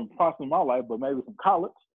going on possibly in my life, but maybe some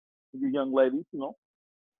college. You young ladies, and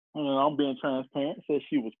I'm being transparent. Said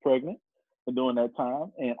she was pregnant during that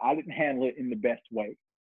time, and I didn't handle it in the best way.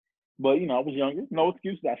 But I was younger. No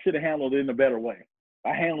excuses. I should have handled it in a better way.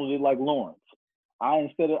 I handled it like Lawrence. I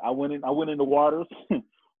went in the waters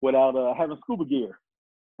without having scuba gear.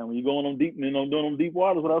 And when you go on them deep, doing them deep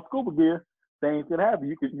waters without scuba gear, things can happen.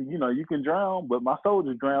 You can drown, but my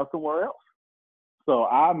soldiers drowned somewhere else. So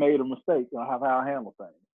I made a mistake on how I handle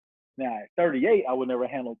things. Now at 38, I would never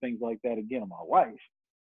handle things like that again in my life.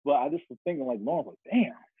 But I just was thinking like Lawrence, like,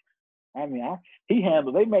 damn. I mean,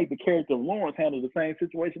 they made the character of Lawrence handle the same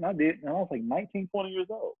situation I did, and I was like 19, 20 years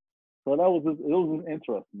old. So it was just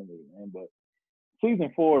interesting to me, man. But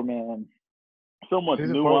season 4, man, so much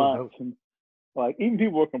Season 4 was nuance dope. and like even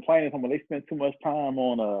people were complaining when they spent too much time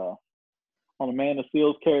on Amanda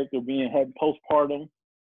Seals' character being had postpartum.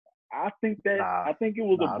 Nah, I think it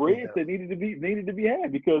was a nah, I think bridge that that needed to be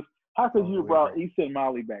had because how could you have totally agree. brought Issa and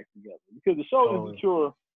Molly back together? Because the show Totally.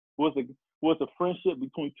 Insecure was a friendship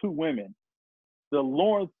between two women. The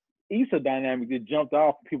Lawrence Issa dynamic that jumped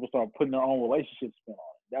off and people started putting their own relationship spin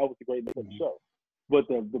on it. That was the greatness of the Mhm. show. But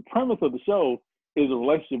the premise of the show is a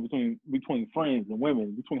relationship between friends and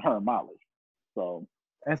women, between her and Molly. So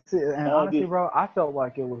And honestly, this bro, I felt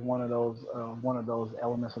like it was one of those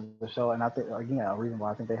elements of the show. And I think again, a reason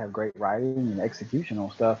why I think they have great writing and execution on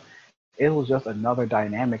stuff. It was just another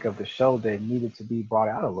dynamic of the show that needed to be brought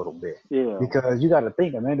out a little bit. yeah. Because you got to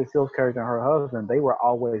think, Amanda Seals' character and her husband, they were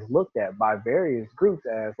always looked at by various groups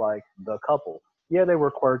as like the couple. Yeah, they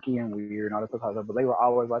were quirky and weird and all this stuff, but they were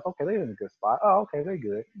always like, okay, they're in a good spot. Oh, okay, they're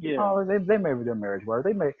good. Yeah. Oh, they made their marriage work.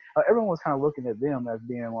 They made everyone was kind of looking at them as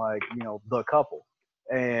being like, the couple.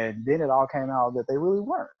 And then it all came out that they really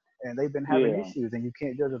weren't, and they've been having Yeah. issues, and you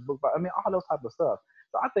can't judge a book by. I mean, all those type of stuff.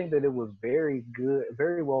 So I think that it was very good,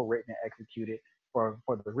 very well written and executed for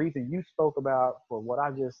the reason you spoke about, for what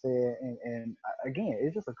I just said, and again,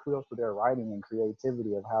 it's just a kudos to their writing and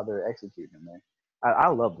creativity of how they're executing, man. I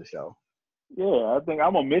love the show. Yeah. I think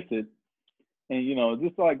I'm gonna miss it. And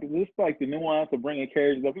just like the nuance of bringing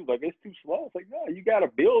characters up, people like it's too slow. It's like no, you got to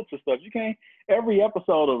build to stuff. You can't every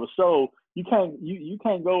episode of a show. You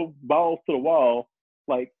can't go balls to the wall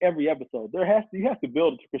like every episode. You have to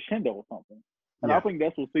build it to crescendo or something. And I Yeah, think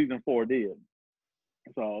that's what season 4 did.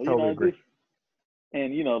 So totally agree. just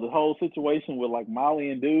and the whole situation with like Molly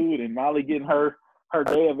and Dude and Molly getting her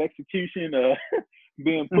day of execution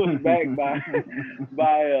being pushed back by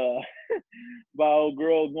by by old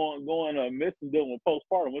girl going missing dealing with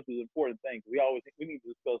postpartum, which is an important thing. We need to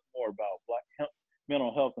discuss more about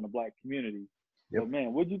mental health in the black community. Yep. But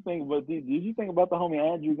man, what did you think about did you think about the homie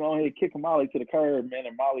Andrew going ahead kicking Molly to the curb, man,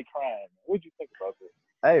 and Molly crying? What did you think about this?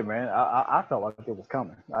 Hey man, I felt like it was coming.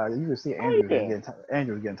 You could see Oh yeah,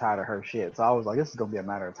 Andrew was getting tired of her shit. So I was like, this is gonna be a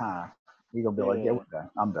matter of time. He's gonna be like, yeah, yeah, we're done.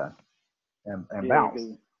 I'm done, and yeah, bounce.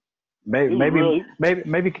 because Maybe it was maybe real.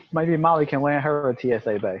 maybe Molly can land her a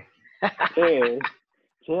TSA bay. Yeah,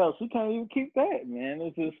 hell, she can't even keep that, man.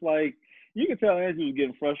 It's just like you can tell Andrew was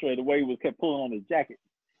getting frustrated the way he was kept pulling on his jacket.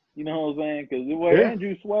 You know what I'm saying? Because the way Yeah.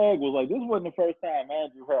 Andrew swag was like, this wasn't the first time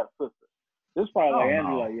Andrew had a sister. This probably Oh like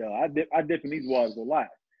Andrew no. like, yo, I dip in these waters a lot.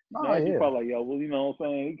 Oh Andrew yeah. probably like, yo, well, you know what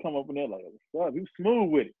I'm saying? He come up in there like, what's up? He was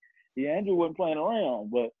smooth with it. Yeah, Andrew wasn't playing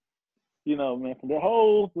around, but man, from the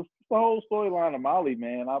whole storyline of Molly,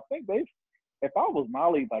 man, I think if I was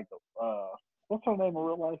Molly, like what's her name in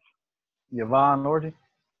real life? Yvonne Orji.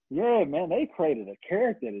 Yeah, man, they created a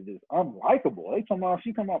character that is unlikable.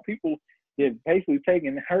 She talking about people that basically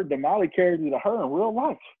taking the Molly character to her in real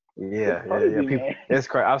life. Yeah, It's crazy, People, man. it's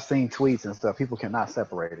crazy. I've seen tweets and stuff. People cannot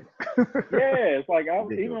separate it. Yeah, it's like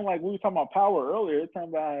even like we were talking about Power earlier. It's talking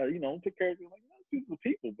about the characters like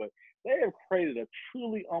people, but they have created a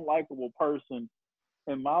truly unlikable person.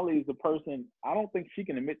 And Molly is the person. I don't think she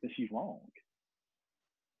can admit that she's wrong.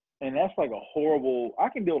 And that's like a horrible. I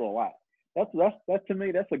can deal with a lot. That's to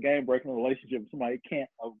me. That's a game breaking relationship. Somebody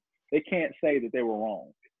they can't say that they were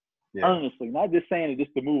wrong. Yeah. Earnestly, not just saying it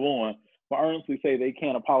just to move on, but earnestly say they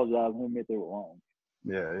can't apologize and admit they were wrong.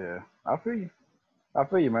 Yeah. I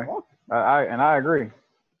feel you, man. I agree.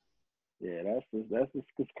 Yeah, that's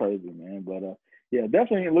just crazy, man. But yeah,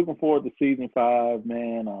 definitely looking forward to season 5,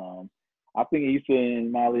 man. I think Issa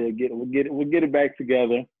and Molly will get it back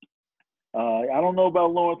together. I don't know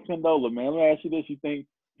about Lawrence Condola, man. Let me ask you this: you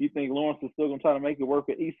think Lawrence is still gonna try to make it work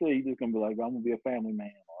with Issa? He's just gonna be like, I'm gonna be a family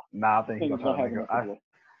man. Nah, I think he's gonna try to make it.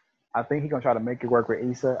 I think he's gonna try to make it work with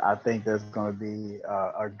Issa. I think there's gonna be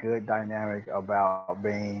a good dynamic about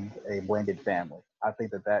being a blended family. I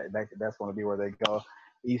think that's gonna be where they go.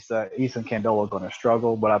 Issa and Condola are gonna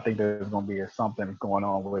struggle, but I think there's gonna be something going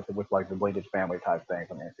on with like the blended family type thing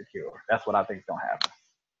from Insecure. That's what I think is gonna happen.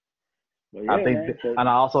 Yeah, I think, and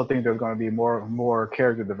I also think there's going to be more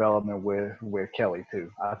character development with Kelly too.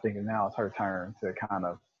 I think now it's her turn to kind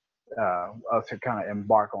of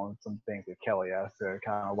embark on some things with Kelly as to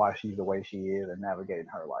kind of why she's the way she is and navigating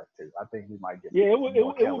her life too. I think we might get. Yeah,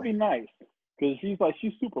 it would be nice because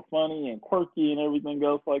she's super funny and quirky and everything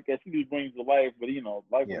else like that. She just brings to life, but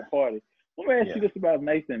life of the party. Let me ask you this about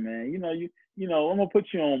Nathan, man. I'm gonna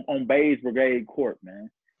put you on Beige Brigade Court, man.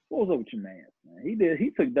 What was up with your man? He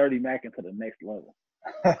took Dirty Mac into the next level.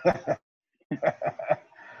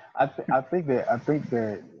 I think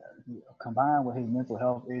that combined with his mental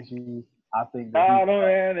health issues, I think that.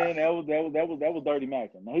 That was Dirty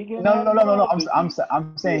Mac. No.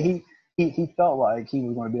 I'm saying he felt like he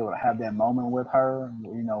was going to be able to have that moment with her,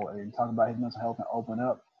 and talk about his mental health and open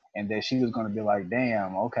up, and that she was going to be like,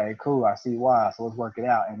 damn, okay, cool, I see why, so let's work it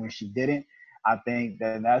out. And when she didn't, I think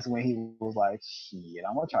that's when he was like, shit,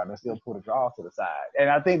 I'm going to try to still put a draw to the side. And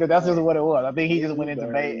I think that's just what it was. I think he just went into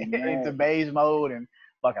beige mode and,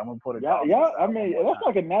 fuck, I'm going to put a draw. Yeah, I mean, that's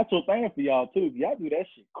like a natural thing for y'all, too. Y'all do that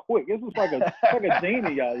shit quick. It's just like a gene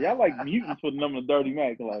in y'all. Y'all like mutants for the number of Dirty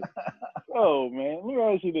Mac. Like, oh, man, let me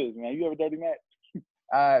ask you this, man. You ever Dirty Mac?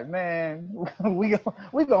 All right, man.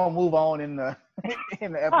 We gonna move on in the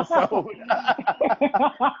episode.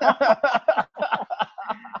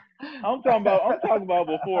 I'm talking about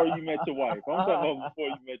before you met your wife.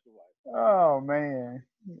 Oh man.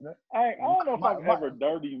 I don't know if I've ever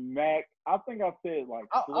Dirty Mac. I think I said like.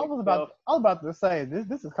 I was about to say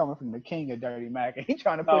this is coming from the king of Dirty Mac, and he's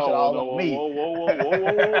trying to push it all on me. Whoa!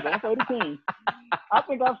 Don't say the king. I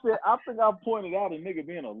think I pointed out a nigga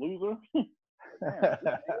being a loser.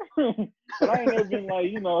 But I ain't never been like,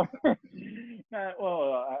 I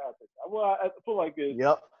feel like this.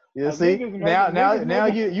 Yep. You see, now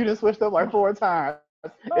you just switched up like 4 times.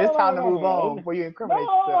 It's time to move on before you incriminate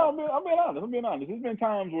yourself. I'm being honest. There's been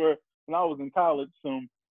times where when I was in college,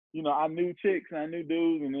 I knew chicks and I knew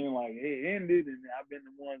dudes, and then like it ended, and I've been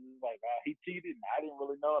the one who's like, he cheated, and I didn't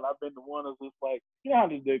really know it. I've been the one who's just like, how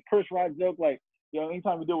the Chris Rock joke, like,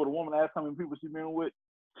 anytime you deal with a woman, ask how many people she's been with.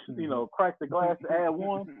 Crack the glass to add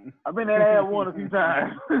one. I've been at add one a few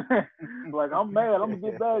times. Like, I'm mad. I'm gonna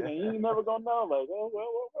get back, and you ain't never gonna know. Like, oh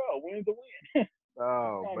well, win's a win.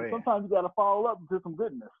 Oh man. Sometimes you gotta follow up into some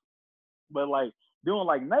goodness. But like doing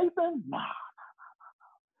like Nathan, nah.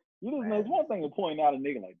 It's one thing to point out a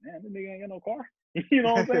nigga like, man, this nigga ain't got no car. You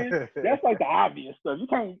know what I'm saying? That's like the obvious stuff. You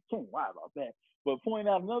can't lie about that. But point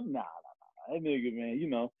out another, nah. That nigga,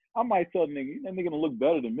 man, I might tell the nigga, that nigga gonna look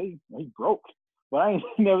better than me. He's broke. But I ain't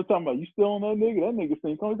never talking about you still on that nigga. That nigga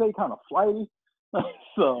seems kind of flighty.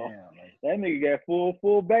 So that nigga got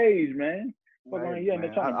full beige, man.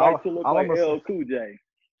 They're trying to bite to look like LL Cool J.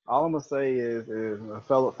 All I'm gonna say is a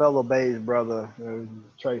fellow beige brother,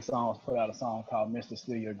 Trey Songz, put out a song called "Mr.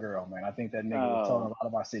 Steal Your Girl." Man, I think that nigga was telling a lot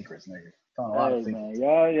of our secrets, nigga. Telling a lot of secrets.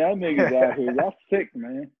 Man, y'all niggas out here, y'all sick,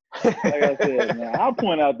 man. Like I said, man, I'll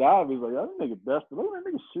point out the obvious. Like, that nigga dusty. Look at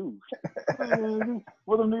that nigga's shoes.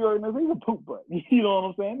 With them New York niggas, he's a poop butt. You know what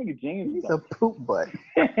I'm saying? Nigga jeans. He's a poop butt.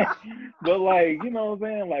 But like, you know what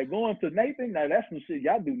I'm saying? Like going to Nathan, now that's some shit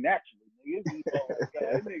y'all do naturally.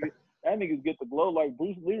 Nigga. That niggas get the glow like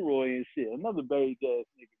Bruce Leroy and shit. Another beige ass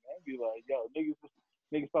nigga, man. Be like, yo,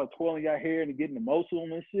 niggas start twirling your hair and getting emotional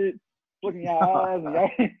and shit. Looking your eyes and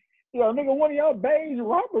Yo, nigga, one of y'all beige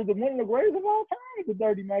rappers, one of the greatest of all time, is a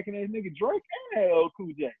Dirty Mac and that nigga Drake and that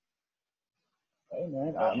Cool J. Hey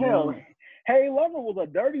man, Hell, Hey Lover was a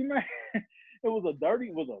Dirty Mac. It was a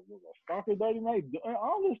stalker Dirty Mac.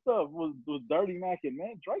 All this stuff was Dirty Mac and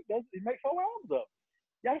man. Drake does he makes whole albums up.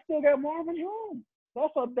 Y'all still got Marvin's Room.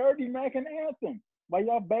 That's a Dirty Mac and anthem by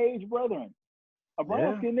y'all beige brethren. A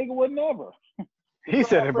brown skin nigga would never. He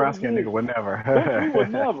said a brown skin nigga would never. Bitch, we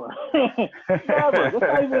would never. Never. That's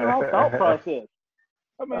not even in our thought process.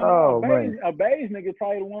 I mean, a beige nigga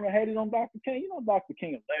probably the one that hated on Dr. King. You know, Dr.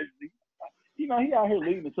 King allegedly. You know, he out here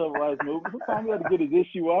leading the civil rights movement. Sometimes he had to get his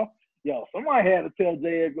issue off. Yo, somebody had to tell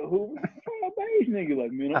J. Edgar Hoover, a beige nigga,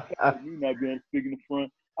 like, man, I'm you not being speaking in the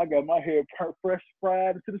front. I got my hair fresh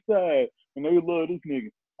fried to the side, and they love this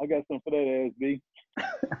nigga. I got something for that ass, B.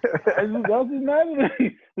 That's just not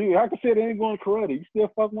it. I can say they ain't going to karate. You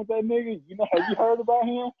still fucking with that nigga? You know, have you heard about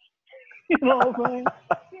him? You know what I'm saying?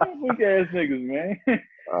 Weak ass niggas, man. That's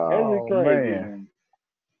just crazy, man.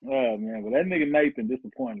 Oh man, but that nigga Nathan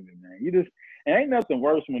disappointed me, man. You just and ain't nothing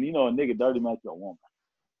worse when you know a nigga dirty match a woman.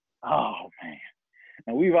 Oh man,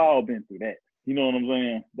 and we've all been through that. You know what I'm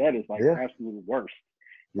saying? That is like absolute worst.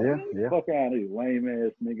 Yeah, man, fuck out of here, lame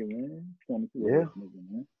ass nigga, man. Nigga,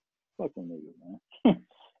 man. Fuck them niggas, man.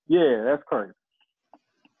 Yeah, that's crazy.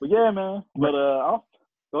 But yeah, man. But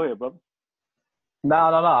go ahead, brother. No.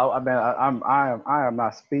 I mean, I am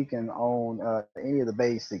not speaking on any of the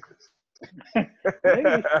beige secrets.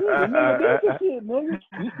 Nigga, shit, nigga.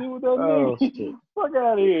 You see what that nigga? Shit. Fuck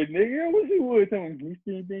out of here, nigga. I wish he would tell me. You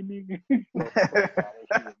see that nigga?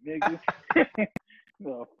 Nigga.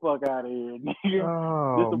 Oh, fuck out of here, nigga.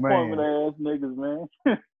 Oh, disappointment ass niggas, man.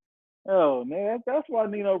 Oh man, that's why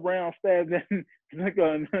Nino Brown stabbed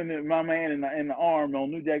my man in the arm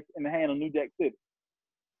on New Jack in the hand on New Jack City.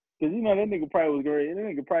 Cause you know that nigga probably was great. That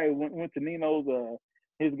nigga probably went to Nino's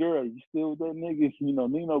his girl. You still with that nigga? You know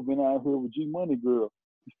Nino been out here with G Money girl.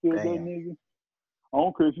 You still with that nigga? I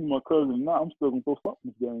don't care if you my cousin or not. I'm still gonna go fuck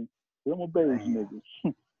this game. I'm a beige nigga.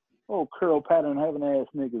 Oh, curl pattern having ass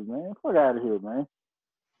niggas, man. Fuck out of here, man.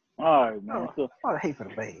 All right, man. So I hate for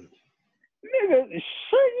the beige. Nigga, shit,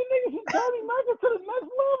 you niggas are dirty Michael to the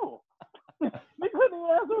next level. Nigga couldn't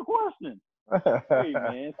even answer a question. Hey,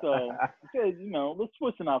 man, so, you know, let's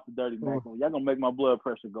switching off the dirty Michael. Y'all gonna make my blood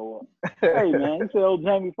pressure go up. Hey, man, you said old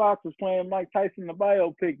Jamie Foxx is playing Mike Tyson in the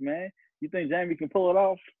biopic, man. You think Jamie can pull it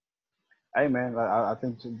off? Hey, man, I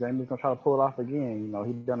think Jamie's gonna try to pull it off again. You know,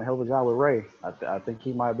 he's done a hell of a job with Ray. I think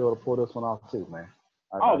he might be able to pull this one off, too, man.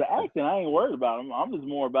 The acting, I ain't worried about him. I'm just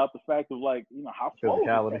more about the fact of, like, you know, how swole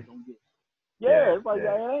gonna get. Yeah, it's like, it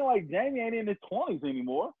ain't like Jamie ain't in his 20s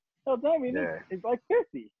anymore. Hell, Jamie is like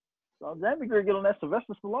 50. So Jamie gonna get on that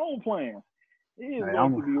Sylvester Stallone plan. He is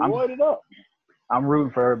going to be roided up. I'm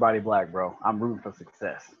rooting for everybody black, bro. I'm rooting for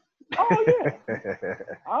success. Oh, yeah.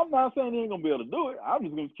 I'm not saying he ain't going to be able to do it. I'm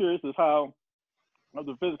just curious as how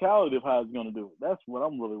the physicality of how he's going to do it. That's what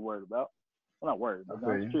I'm really worried about. I'm not worried, but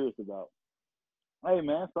I'm curious about. Hey,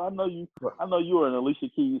 man, so I know you are an Alicia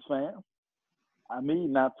Keys fan. I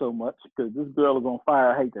mean, not so much, because this girl is on fire.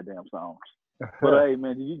 I hate that damn song. But hey,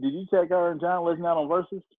 man, did you check her and John Legend out on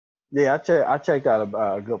Versus? Yeah, I checked out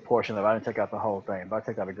a good portion of it. I didn't check out the whole thing, but I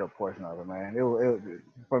checked out a good portion of it, man. It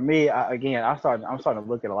for me, I'm starting to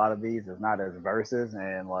look at a lot of these as not as verses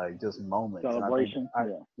and like just moments. Celebration.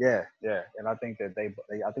 Yeah. And I think that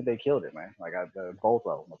they killed it, man. Like both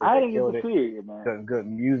of them. I didn't get to see it, man. Good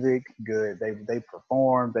music, good. They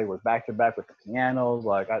performed. They was back to back with the pianos.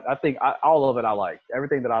 Like I think all of it I liked.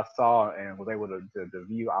 Everything that I saw and was able to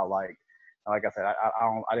view, I liked. Like I said,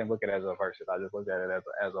 I didn't look at it as a versus. I just looked at it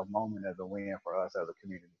as a moment, as a win for us as a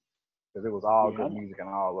community, because it was all good music and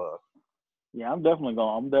all love. Yeah, I'm definitely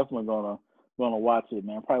gonna watch it,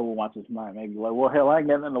 man. Probably will watch it tonight. Maybe like, well, hell, I ain't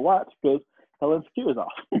got nothing to watch because hell, Insecure is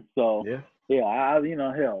off. So yeah, I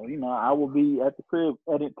will be at the crib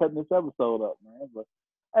cutting this episode up, man. But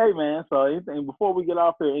hey, man, so anything before we get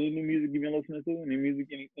off here, any new music you've been listening to? Any music,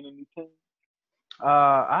 any new tunes?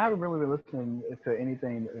 I haven't really been listening to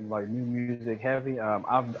anything like new music heavy.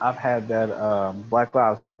 I've had that Black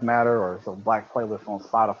Lives Matter or some Black playlist on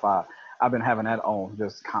Spotify. I've been having that on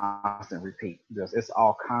just constant repeat. Just it's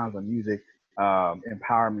all kinds of music,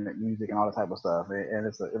 empowerment music and all that type of stuff. And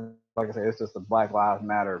it's like I said, it's just a Black Lives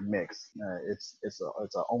Matter mix. It's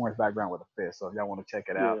an orange background with a fist. So if y'all want to check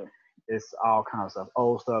it out, it's all kinds of stuff,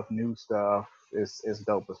 old stuff, new stuff. It's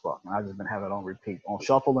dope as fuck. And I've just been having it on repeat, on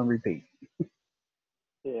shuffle and repeat.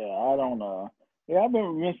 Yeah, I don't know. Yeah, I've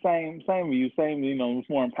been same with you. Same, it's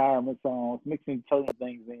more empowerment songs, mixing certain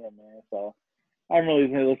things in, man. So I haven't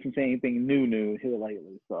really listened to anything new here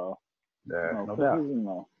lately. So no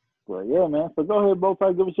doubt. But yeah, man. So go ahead, both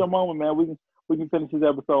sides. Give us your moment, man. We can finish this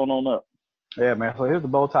episode on up. Yeah, man. So here's the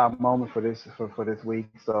bow tie moment for this week.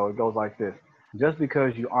 So it goes like this. Just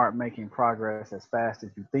because you aren't making progress as fast as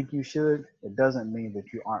you think you should, it doesn't mean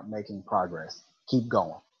that you aren't making progress. Keep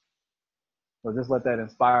going. So just let that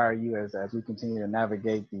inspire you as we continue to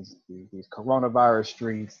navigate these coronavirus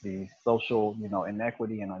streets, these social,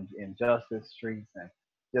 inequity and injustice streets, and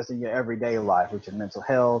just in your everyday life with your mental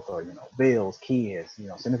health or bills, kids,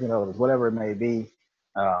 significant others, whatever it may be.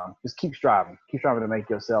 Just keep striving to make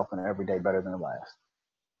yourself and every day better than the last.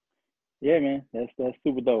 Yeah, man, that's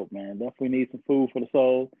super dope, man. Definitely need some food for the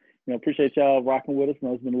soul. Appreciate y'all rocking with us.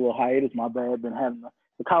 It's been a little hiatus. My bad. Been having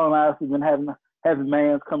the colonizers been having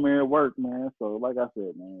mans come here and work, man. So like I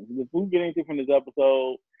said, man, if we get anything from this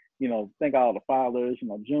episode, thank all the fathers,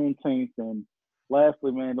 Juneteenth, and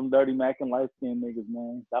lastly, man, them dirty Mac and light skinned niggas,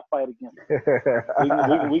 man. I fight against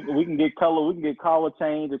them. we can get color, we can get color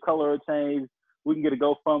change, or color change. We can get a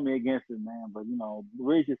GoFundMe against it, man. But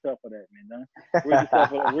rid yourself of that, man.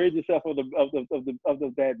 Rid yourself of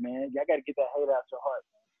that, man. Y'all got to get that hate out your heart,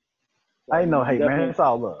 man. So, I ain't no hate, man. It's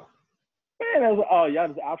all love. Man, y'all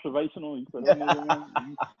just observational. You said that nigga, man.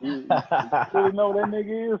 You really know what that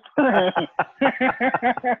nigga is?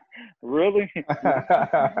 Really?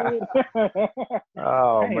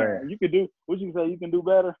 Oh, damn, man. You could do what you say. You can do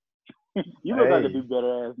better. You look like a do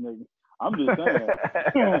better ass nigga. I'm just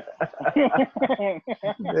saying.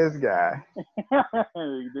 This guy.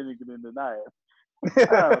 Then you can deny it.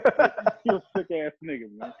 You're a sick ass nigga,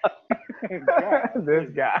 man. This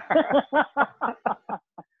guy.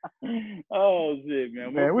 Oh shit,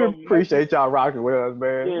 man. Man, we appreciate y'all rocking with us,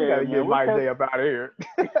 man. Yeah, we gotta man. get Mike Day up out of here.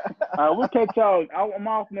 We'll catch y'all. I'm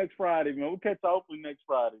off next Friday, man. We'll catch y'all hopefully next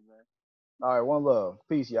Friday, man. All right, one love.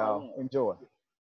 Peace, y'all. Enjoy.